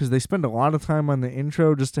weird because they spend a lot of time on the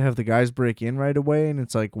intro just to have the guys break in right away. And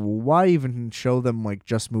it's like, well, why even show them, like,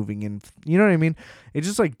 just moving in? You know what I mean? It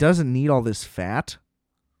just, like, doesn't need all this fat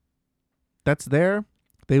that's there.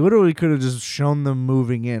 They literally could have just shown them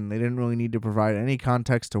moving in. They didn't really need to provide any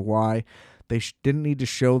context to why. They didn't need to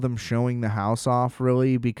show them showing the house off,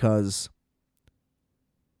 really, because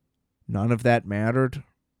none of that mattered.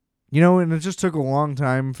 And it just took a long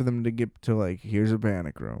time for them to get to, like, here's a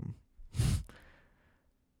panic room.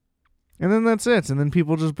 And then that's it. And then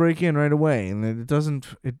people just break in right away. And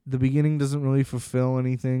the beginning doesn't really fulfill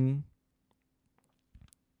anything.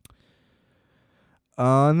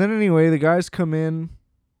 And then anyway, the guys come in.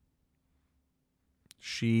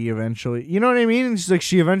 She eventually, you know what I mean? And she's like,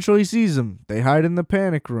 she eventually sees them. They hide in the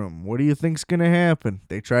panic room. What do you think's going to happen?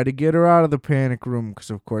 They try to get her out of the panic room because,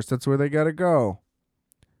 of course, that's where they got to go.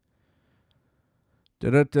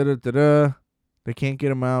 Da-da-da-da-da-da. They can't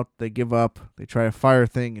get him out. They give up. They try a fire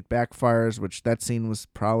thing. It backfires, which that scene was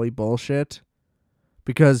probably bullshit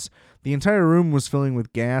because the entire room was filling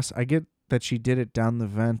with gas. I get that she did it down the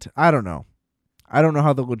vent. I don't know. I don't know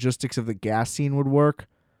how the logistics of the gas scene would work.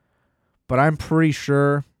 But I'm pretty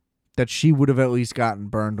sure that she would have at least gotten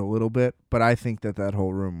burned a little bit. But I think that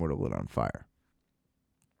whole room would have lit on fire.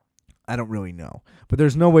 I don't really know. But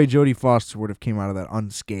there's no way Jodie Foster would have came out of that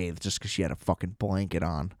unscathed just because she had a fucking blanket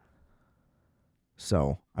on.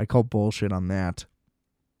 So I call bullshit on that.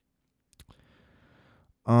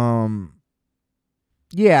 Yeah,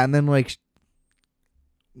 and then like,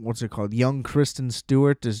 what's it called? Young Kristen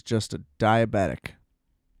Stewart is just a diabetic.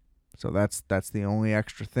 So that's the only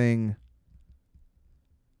extra thing.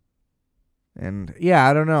 And, yeah,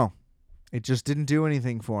 I don't know. It just didn't do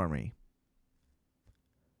anything for me.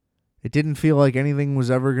 It didn't feel like anything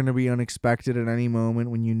was ever going to be unexpected at any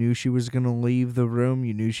moment. When you knew she was going to leave the room,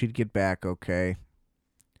 you knew she'd get back okay.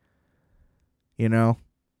 I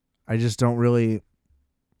just don't really...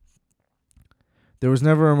 There was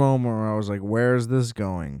never a moment where I was like, where is this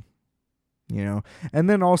going? And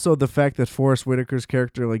then also the fact that Forrest Whitaker's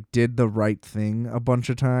character, like, did the right thing a bunch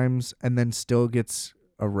of times and then still gets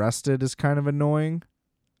arrested is kind of annoying.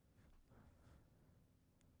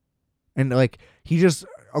 And like he has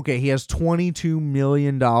 $22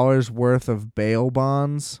 million worth of bail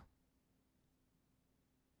bonds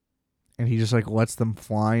and he just like lets them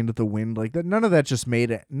fly into the wind like that. None of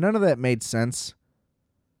that made sense.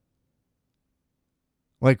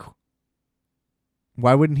 Like,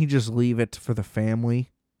 why wouldn't he just leave it for the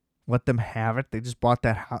family? Let them have it. They just bought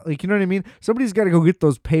that house. Like, you know what I mean? Somebody's got to go get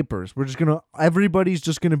those papers. Everybody's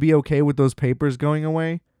just going to be okay with those papers going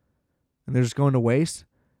away. And they're just going to waste.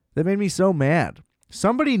 That made me so mad.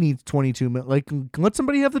 Somebody needs $22 million. Like, let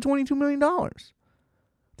somebody have the $22 million. They're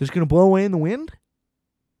just going to blow away in the wind?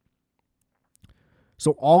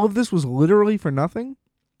 So all of this was literally for nothing?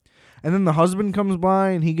 And then the husband comes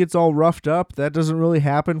by and he gets all roughed up. That doesn't really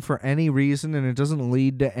happen for any reason and it doesn't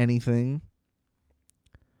lead to anything.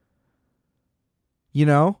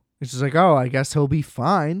 It's just like, oh, I guess he'll be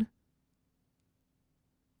fine.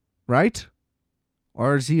 Right?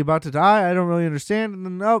 Or is he about to die? I don't really understand. And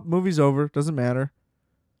then, no, movie's over. Doesn't matter.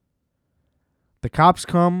 The cops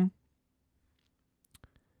come.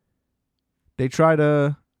 They try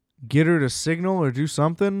to get her to signal or do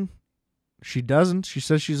something. She doesn't. She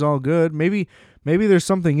says she's all good. Maybe there's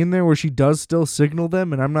something in there where she does still signal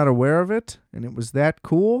them and I'm not aware of it. And it was that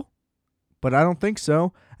cool. But I don't think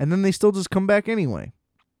so. And then they still just come back anyway.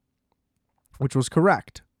 Which was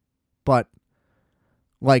correct. But,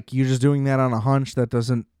 like, you're just doing that on a hunch that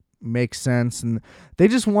doesn't make sense. And they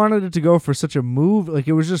just wanted it to go for such a move. Like,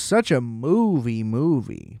 it was just such a movie.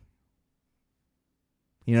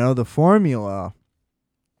 The formula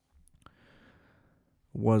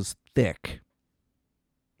was thick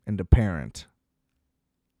and apparent.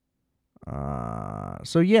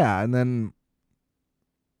 So, yeah. And then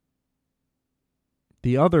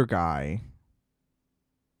the other guy...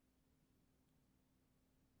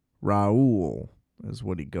 Raul is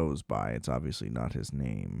what he goes by. It's obviously not his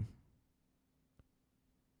name.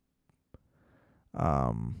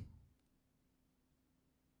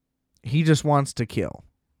 He just wants to kill.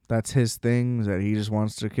 That's his thing, that he just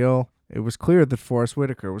wants to kill. It was clear that Forrest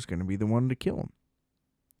Whitaker was going to be the one to kill him.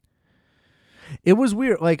 It was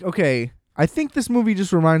weird. Like, okay, I think this movie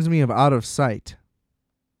just reminds me of Out of Sight,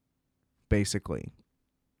 basically.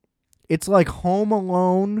 It's like Home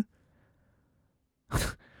Alone,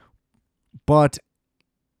 but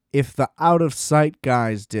if the Out of Sight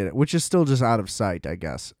guys did it, which is still just Out of Sight, I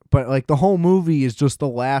guess. But like the whole movie is just the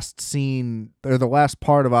last scene, or the last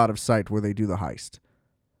part of Out of Sight where they do the heist.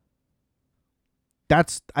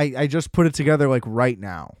 I just put it together like right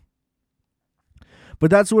now. But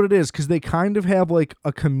that's what it is, because they kind of have like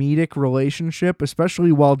a comedic relationship,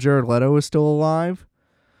 especially while Jared Leto is still alive.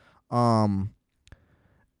 And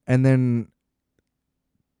then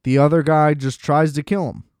the other guy just tries to kill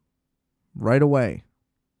him right away.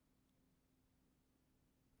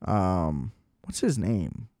 What's his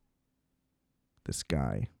name? This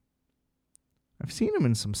guy. I've seen him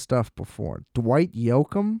in some stuff before. Dwight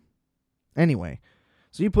Yoakam? Anyway,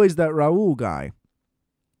 so he plays that Raul guy.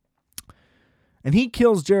 And he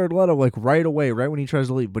kills Jared Leto like right away, right when he tries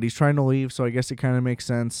to leave. But he's trying to leave, so I guess it kind of makes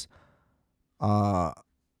sense. But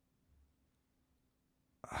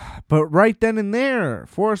right then and there,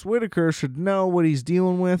 Forrest Whitaker should know what he's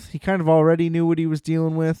dealing with. He kind of already knew what he was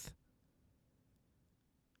dealing with.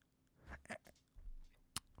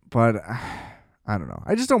 But I don't know.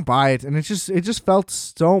 I just don't buy it. And it just felt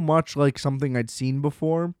so much like something I'd seen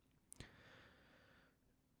before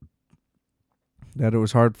that it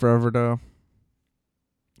was hard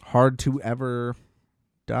to ever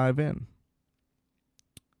dive in.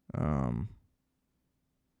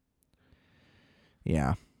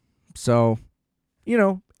 Yeah. So,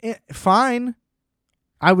 fine.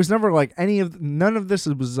 I was never like none of this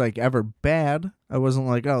was like ever bad. I wasn't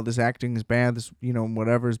like, oh, this acting is bad. This,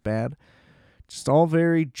 whatever is bad. Just all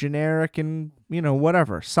very generic and,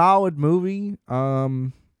 whatever. Solid movie.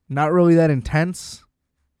 Not really that intense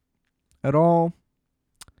at all.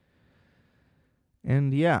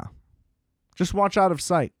 And yeah, just watch Out of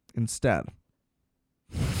Sight instead.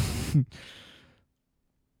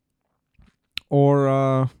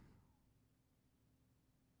 Or,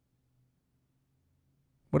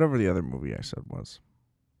 whatever the other movie I said was.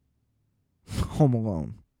 Home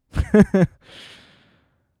Alone.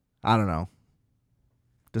 I don't know.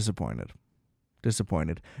 Disappointed.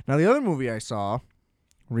 Now, the other movie I saw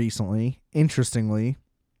recently, interestingly,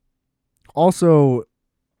 also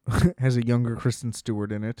has a younger Kristen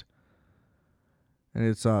Stewart in it. And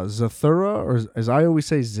it's Zathura, or as I always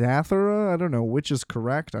say, Zathura. I don't know which is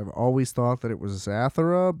correct. I've always thought that it was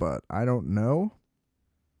Zathura, but I don't know.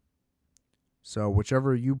 So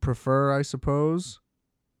whichever you prefer, I suppose.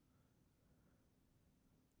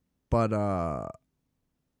 But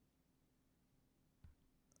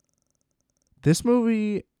this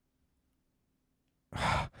movie,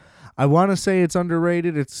 I want to say it's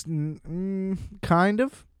underrated. It's kind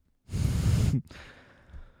of.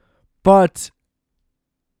 But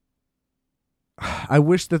I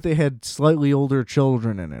wish that they had slightly older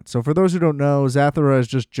children in it. So for those who don't know, Zathura is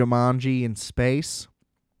just Jumanji in space.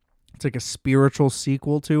 It's like a spiritual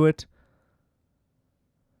sequel to it.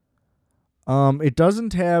 It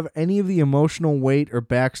doesn't have any of the emotional weight or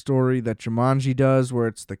backstory that Jumanji does, where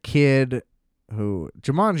it's the kid who...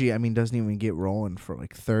 Jumanji, doesn't even get rolling for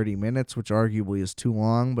like 30 minutes, which arguably is too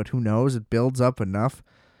long, but who knows? It builds up enough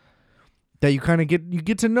that you kind of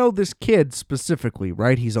get to know this kid specifically,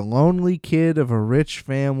 right? He's a lonely kid of a rich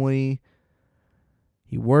family.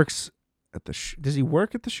 He works at does he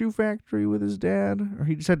work at the shoe factory with his dad? Or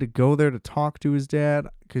he just had to go there to talk to his dad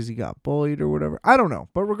because he got bullied or whatever? I don't know.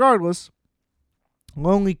 But regardless,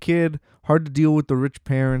 lonely kid, hard to deal with the rich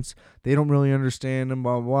parents. They don't really understand him,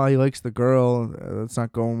 blah, blah, blah. He likes the girl. That's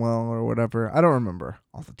not going well or whatever. I don't remember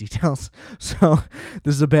all the details. So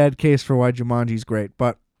this is a bad case for why Jumanji's great.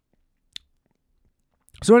 But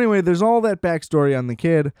so anyway, there's all that backstory on the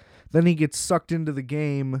kid. Then he gets sucked into the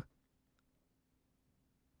game.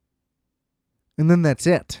 And then that's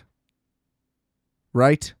it.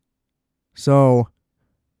 Right? So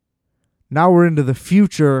now we're into the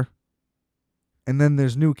future. And then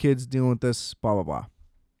there's new kids dealing with this, blah, blah, blah.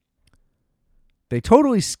 They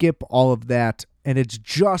totally skip all of that. And it's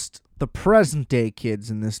just the present day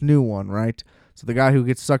kids in this new one, right? So the guy who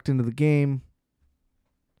gets sucked into the game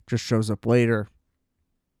just shows up later.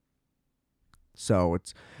 So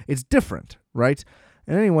it's different, right?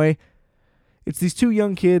 And anyway, it's these two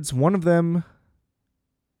young kids. One of them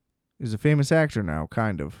is a famous actor now,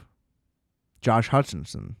 kind of. Josh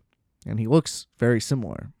Hutcherson. And he looks very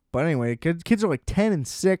similar. But anyway, kids are like 10 and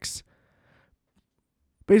 6.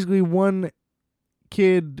 Basically, one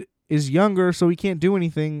kid is younger, so he can't do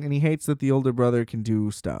anything, and he hates that the older brother can do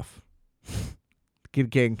stuff. The kid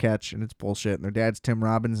can't catch, and it's bullshit. And their dad's Tim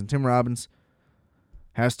Robbins, and Tim Robbins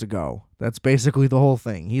has to go. That's basically the whole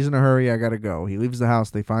thing. He's in a hurry, I gotta go. He leaves the house,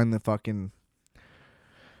 they find the fucking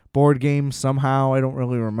board game somehow. I don't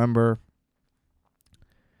really remember.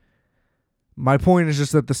 My point is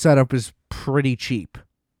just that the setup is pretty cheap.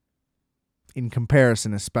 In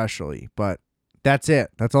comparison, especially. But that's it.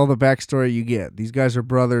 That's all the backstory you get. These guys are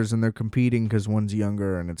brothers and they're competing because one's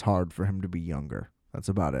younger and it's hard for him to be younger. That's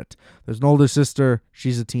about it. There's an older sister.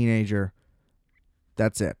 She's a teenager.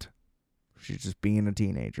 That's it. She's just being a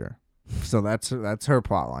teenager. So that's her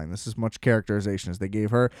plotline. This is much characterization as they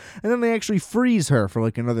gave her. And then they actually freeze her for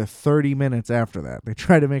like another 30 minutes after that. They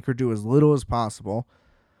try to make her do as little as possible.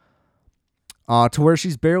 To where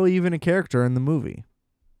she's barely even a character in the movie.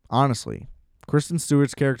 Honestly. Kristen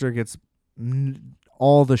Stewart's character gets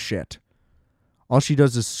all the shit. All she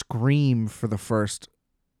does is scream for the first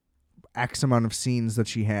X amount of scenes that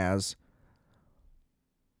she has.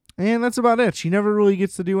 And that's about it. She never really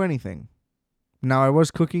gets to do anything. Now, I was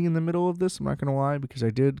cooking in the middle of this, I'm not going to lie, because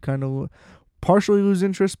I did kind of partially lose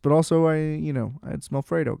interest, but also I had some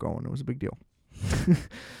Alfredo going. It was a big deal.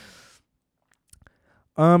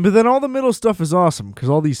 But then all the middle stuff is awesome because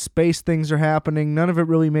all these space things are happening. None of it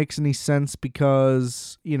really makes any sense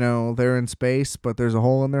because, they're in space, but there's a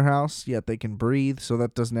hole in their house, yet they can breathe, so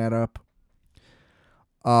that doesn't add up.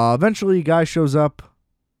 Eventually, a guy shows up.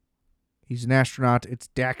 He's an astronaut. It's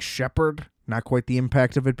Dax Shepard. Not quite the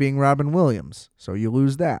impact of it being Robin Williams, so you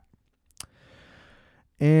lose that.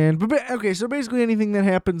 So basically anything that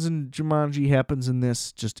happens in Jumanji happens in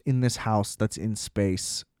this, just in this house that's in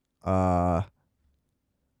space.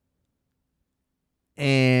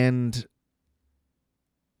 And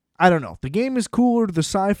I don't know. The game is cooler. The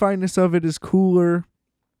sci-fi-ness of it is cooler.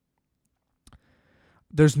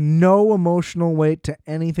 There's no emotional weight to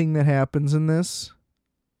anything that happens in this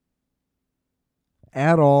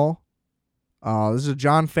at all. This is a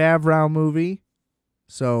Jon Favreau movie.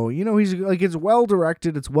 So, he's like, it's well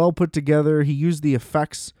directed. It's well put together. He used the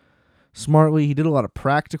effects smartly. He did a lot of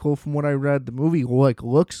practical from what I read. The movie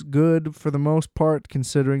looks good for the most part,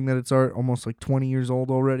 considering that it's almost 20 years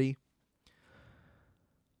old already.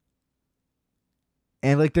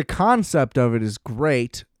 And the concept of it is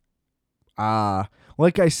great.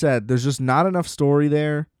 Like I said, there's just not enough story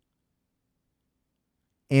there.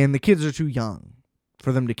 And the kids are too young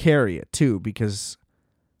for them to carry it too, because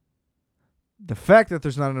the fact that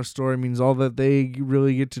there's not enough story means all that they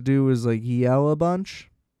really get to do is yell a bunch.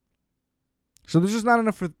 So there's just not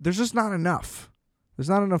enough. There's just not enough. There's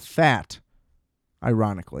not enough fat,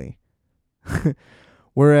 ironically.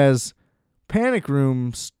 Whereas Panic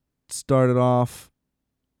Room started off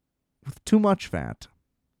with too much fat,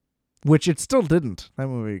 which it still didn't. That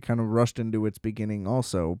movie kind of rushed into its beginning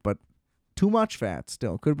also, but too much fat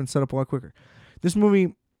still. Could have been set up a lot quicker. This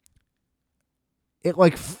movie, it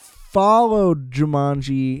followed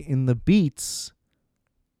Jumanji in the beats,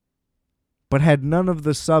 but had none of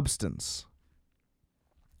the substance.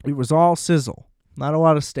 It was all sizzle, not a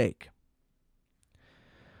lot of steak.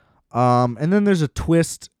 And then there's a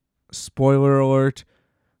twist. Spoiler alert.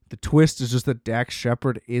 The twist is just that Dax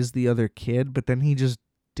Shepard is the other kid, but then he just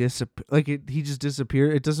he just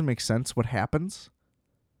disappeared. It doesn't make sense what happens.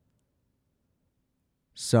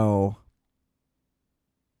 So,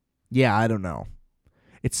 yeah, I don't know.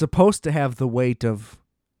 It's supposed to have the weight of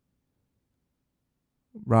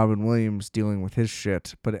Robin Williams dealing with his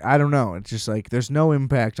shit, but I don't know. It's just there's no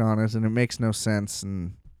impact on it, and it makes no sense,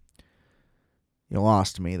 and you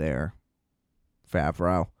lost me there,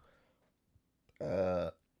 Favreau.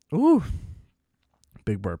 Ooh,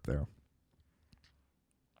 big burp there.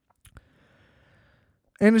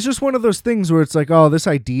 And it's just one of those things where it's oh, this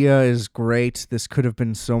idea is great. This could have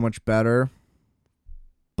been so much better,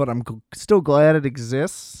 but I'm still glad it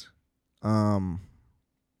exists. I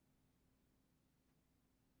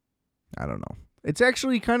don't know. It's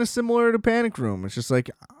actually kind of similar to Panic Room. It's just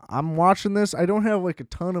I'm watching this. I don't have a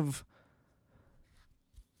ton of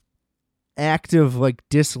active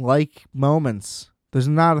dislike moments. There's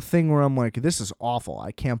not a thing where I'm this is awful.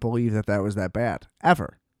 I can't believe that was that bad.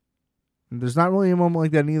 Ever. There's not really a moment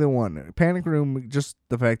like that in either one. Panic Room, just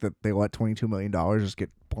the fact that they let $22 million just get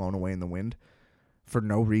blown away in the wind for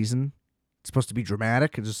no reason. It's supposed to be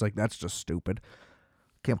dramatic. It's just that's just stupid.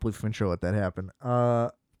 Can't believe Fincher let that happen.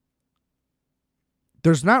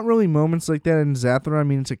 There's not really moments like that in Zathura. I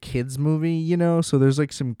mean, it's a kid's movie, so there's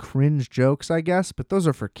some cringe jokes, I guess, but those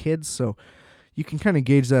are for kids, so you can kind of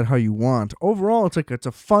gauge that how you want. Overall, it's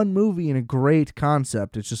a fun movie and a great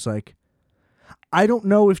concept. It's just I don't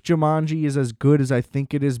know if Jumanji is as good as I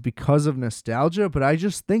think it is because of nostalgia, but I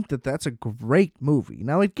just think that that's a great movie.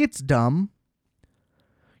 Now, it gets dumb.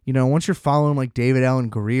 You know, once you're following like David Allen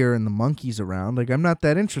Greer and the monkeys around, like I'm not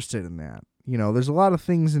that interested in that. You know, there's a lot of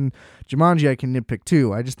things in Jumanji I can nitpick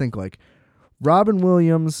too. I just think like Robin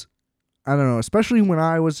Williams, I don't know, especially when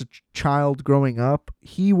I was a child growing up,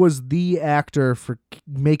 he was the actor for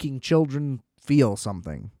making children feel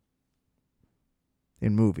something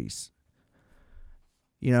in movies.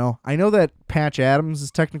 You know, I know that Patch Adams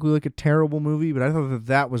is technically like a terrible movie, but I thought that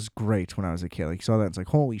that was great when I was a kid. Like, you saw that, it's like,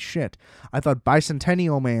 holy shit. I thought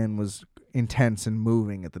Bicentennial Man was intense and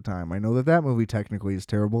moving at the time. I know that that movie technically is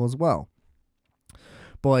terrible as well.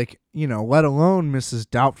 But, like, you know, let alone Mrs.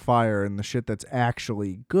 Doubtfire and the shit that's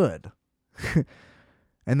actually good.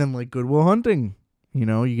 And then, like, Good Will Hunting. You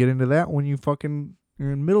know, you get into that when you're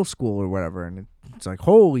in middle school or whatever. And it's like,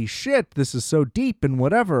 holy shit, this is so deep and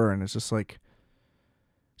whatever. And it's just like...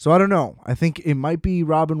 So I don't know. I think it might be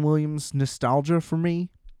Robin Williams' nostalgia for me.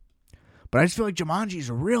 But I just feel like Jumanji is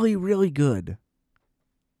really, really good.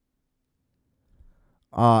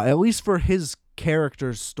 At least for his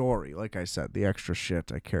character's story. Like I said, the extra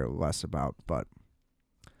shit I care less about. But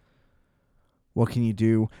what can you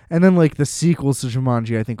do? And then like the sequels to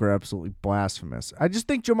Jumanji I think are absolutely blasphemous. I just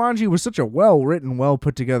think Jumanji was such a well-written,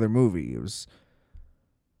 well-put-together movie. It was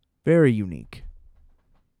very unique.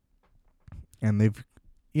 And they've...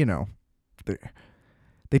 You know,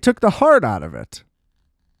 they took the heart out of it.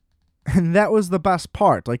 And that was the best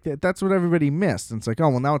part. Like, that's what everybody missed. And it's like, oh,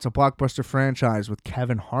 well, now it's a blockbuster franchise with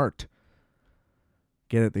Kevin Hart.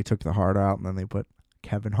 Get it? They took the heart out, and then they put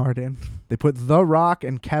Kevin Hart in. They put The Rock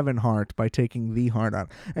and Kevin Hart by taking the heart out.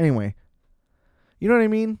 Anyway, you know what I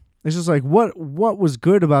mean? It's just like, what was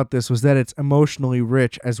good about this was that it's emotionally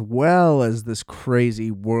rich as well as this crazy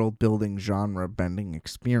world-building, genre-bending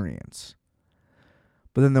experience.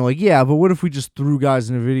 But then they're like, yeah, but what if we just threw guys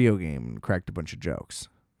in a video game and cracked a bunch of jokes?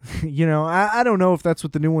 You know, I don't know if that's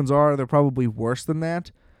what the new ones are. They're probably worse than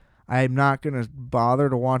that. I'm not going to bother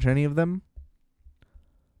to watch any of them.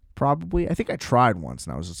 Probably. I think I tried once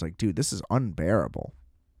and I was just like, dude, this is unbearable.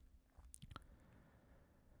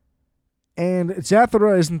 And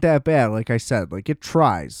Zathura isn't that bad, like I said. Like, it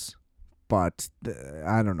tries. But,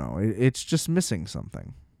 I don't know. It's just missing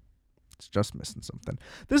something. It's just missing something.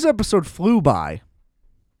 This episode flew by.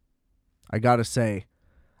 I gotta say,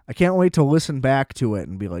 I can't wait to listen back to it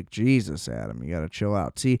and be like, Jesus, Adam, you gotta chill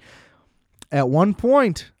out. See, at one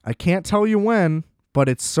point, I can't tell you when, but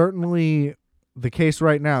it's certainly the case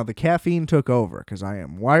right now. The caffeine took over because I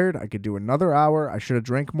am wired. I could do another hour. I should have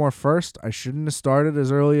drank more first. I shouldn't have started as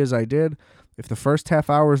early as I did. If the first half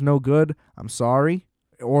hour is no good, I'm sorry.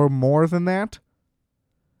 Or more than that.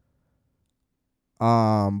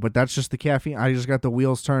 But that's just the caffeine. I just got the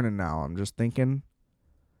wheels turning now. I'm just thinking...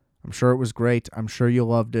 I'm sure it was great. I'm sure you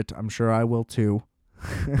loved it. I'm sure I will too.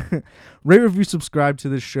 Rate, review, subscribe to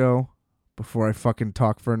this show before I fucking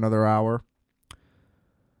talk for another hour.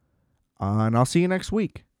 And I'll see you next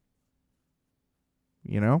week.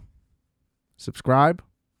 You know? Subscribe.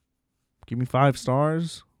 Give me 5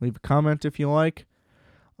 stars. Leave a comment if you like.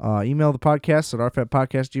 Email the podcast at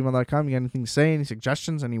rfatpodcast@gmail.com. You got anything to say? Any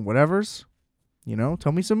suggestions? Any whatevers? You know?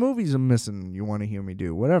 Tell me some movies I'm missing you want to hear me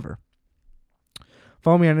do. Whatever.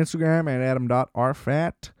 Follow me on Instagram at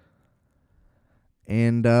adam.rfat.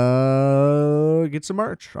 And get some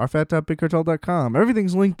merch. rfat.bigcartel.com.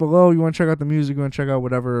 Everything's linked below. You want to check out the music, you want to check out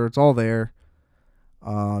whatever. It's all there.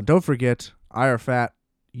 Don't forget, I are fat.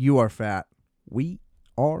 You are fat. We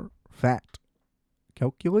are fat.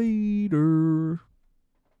 Calculator.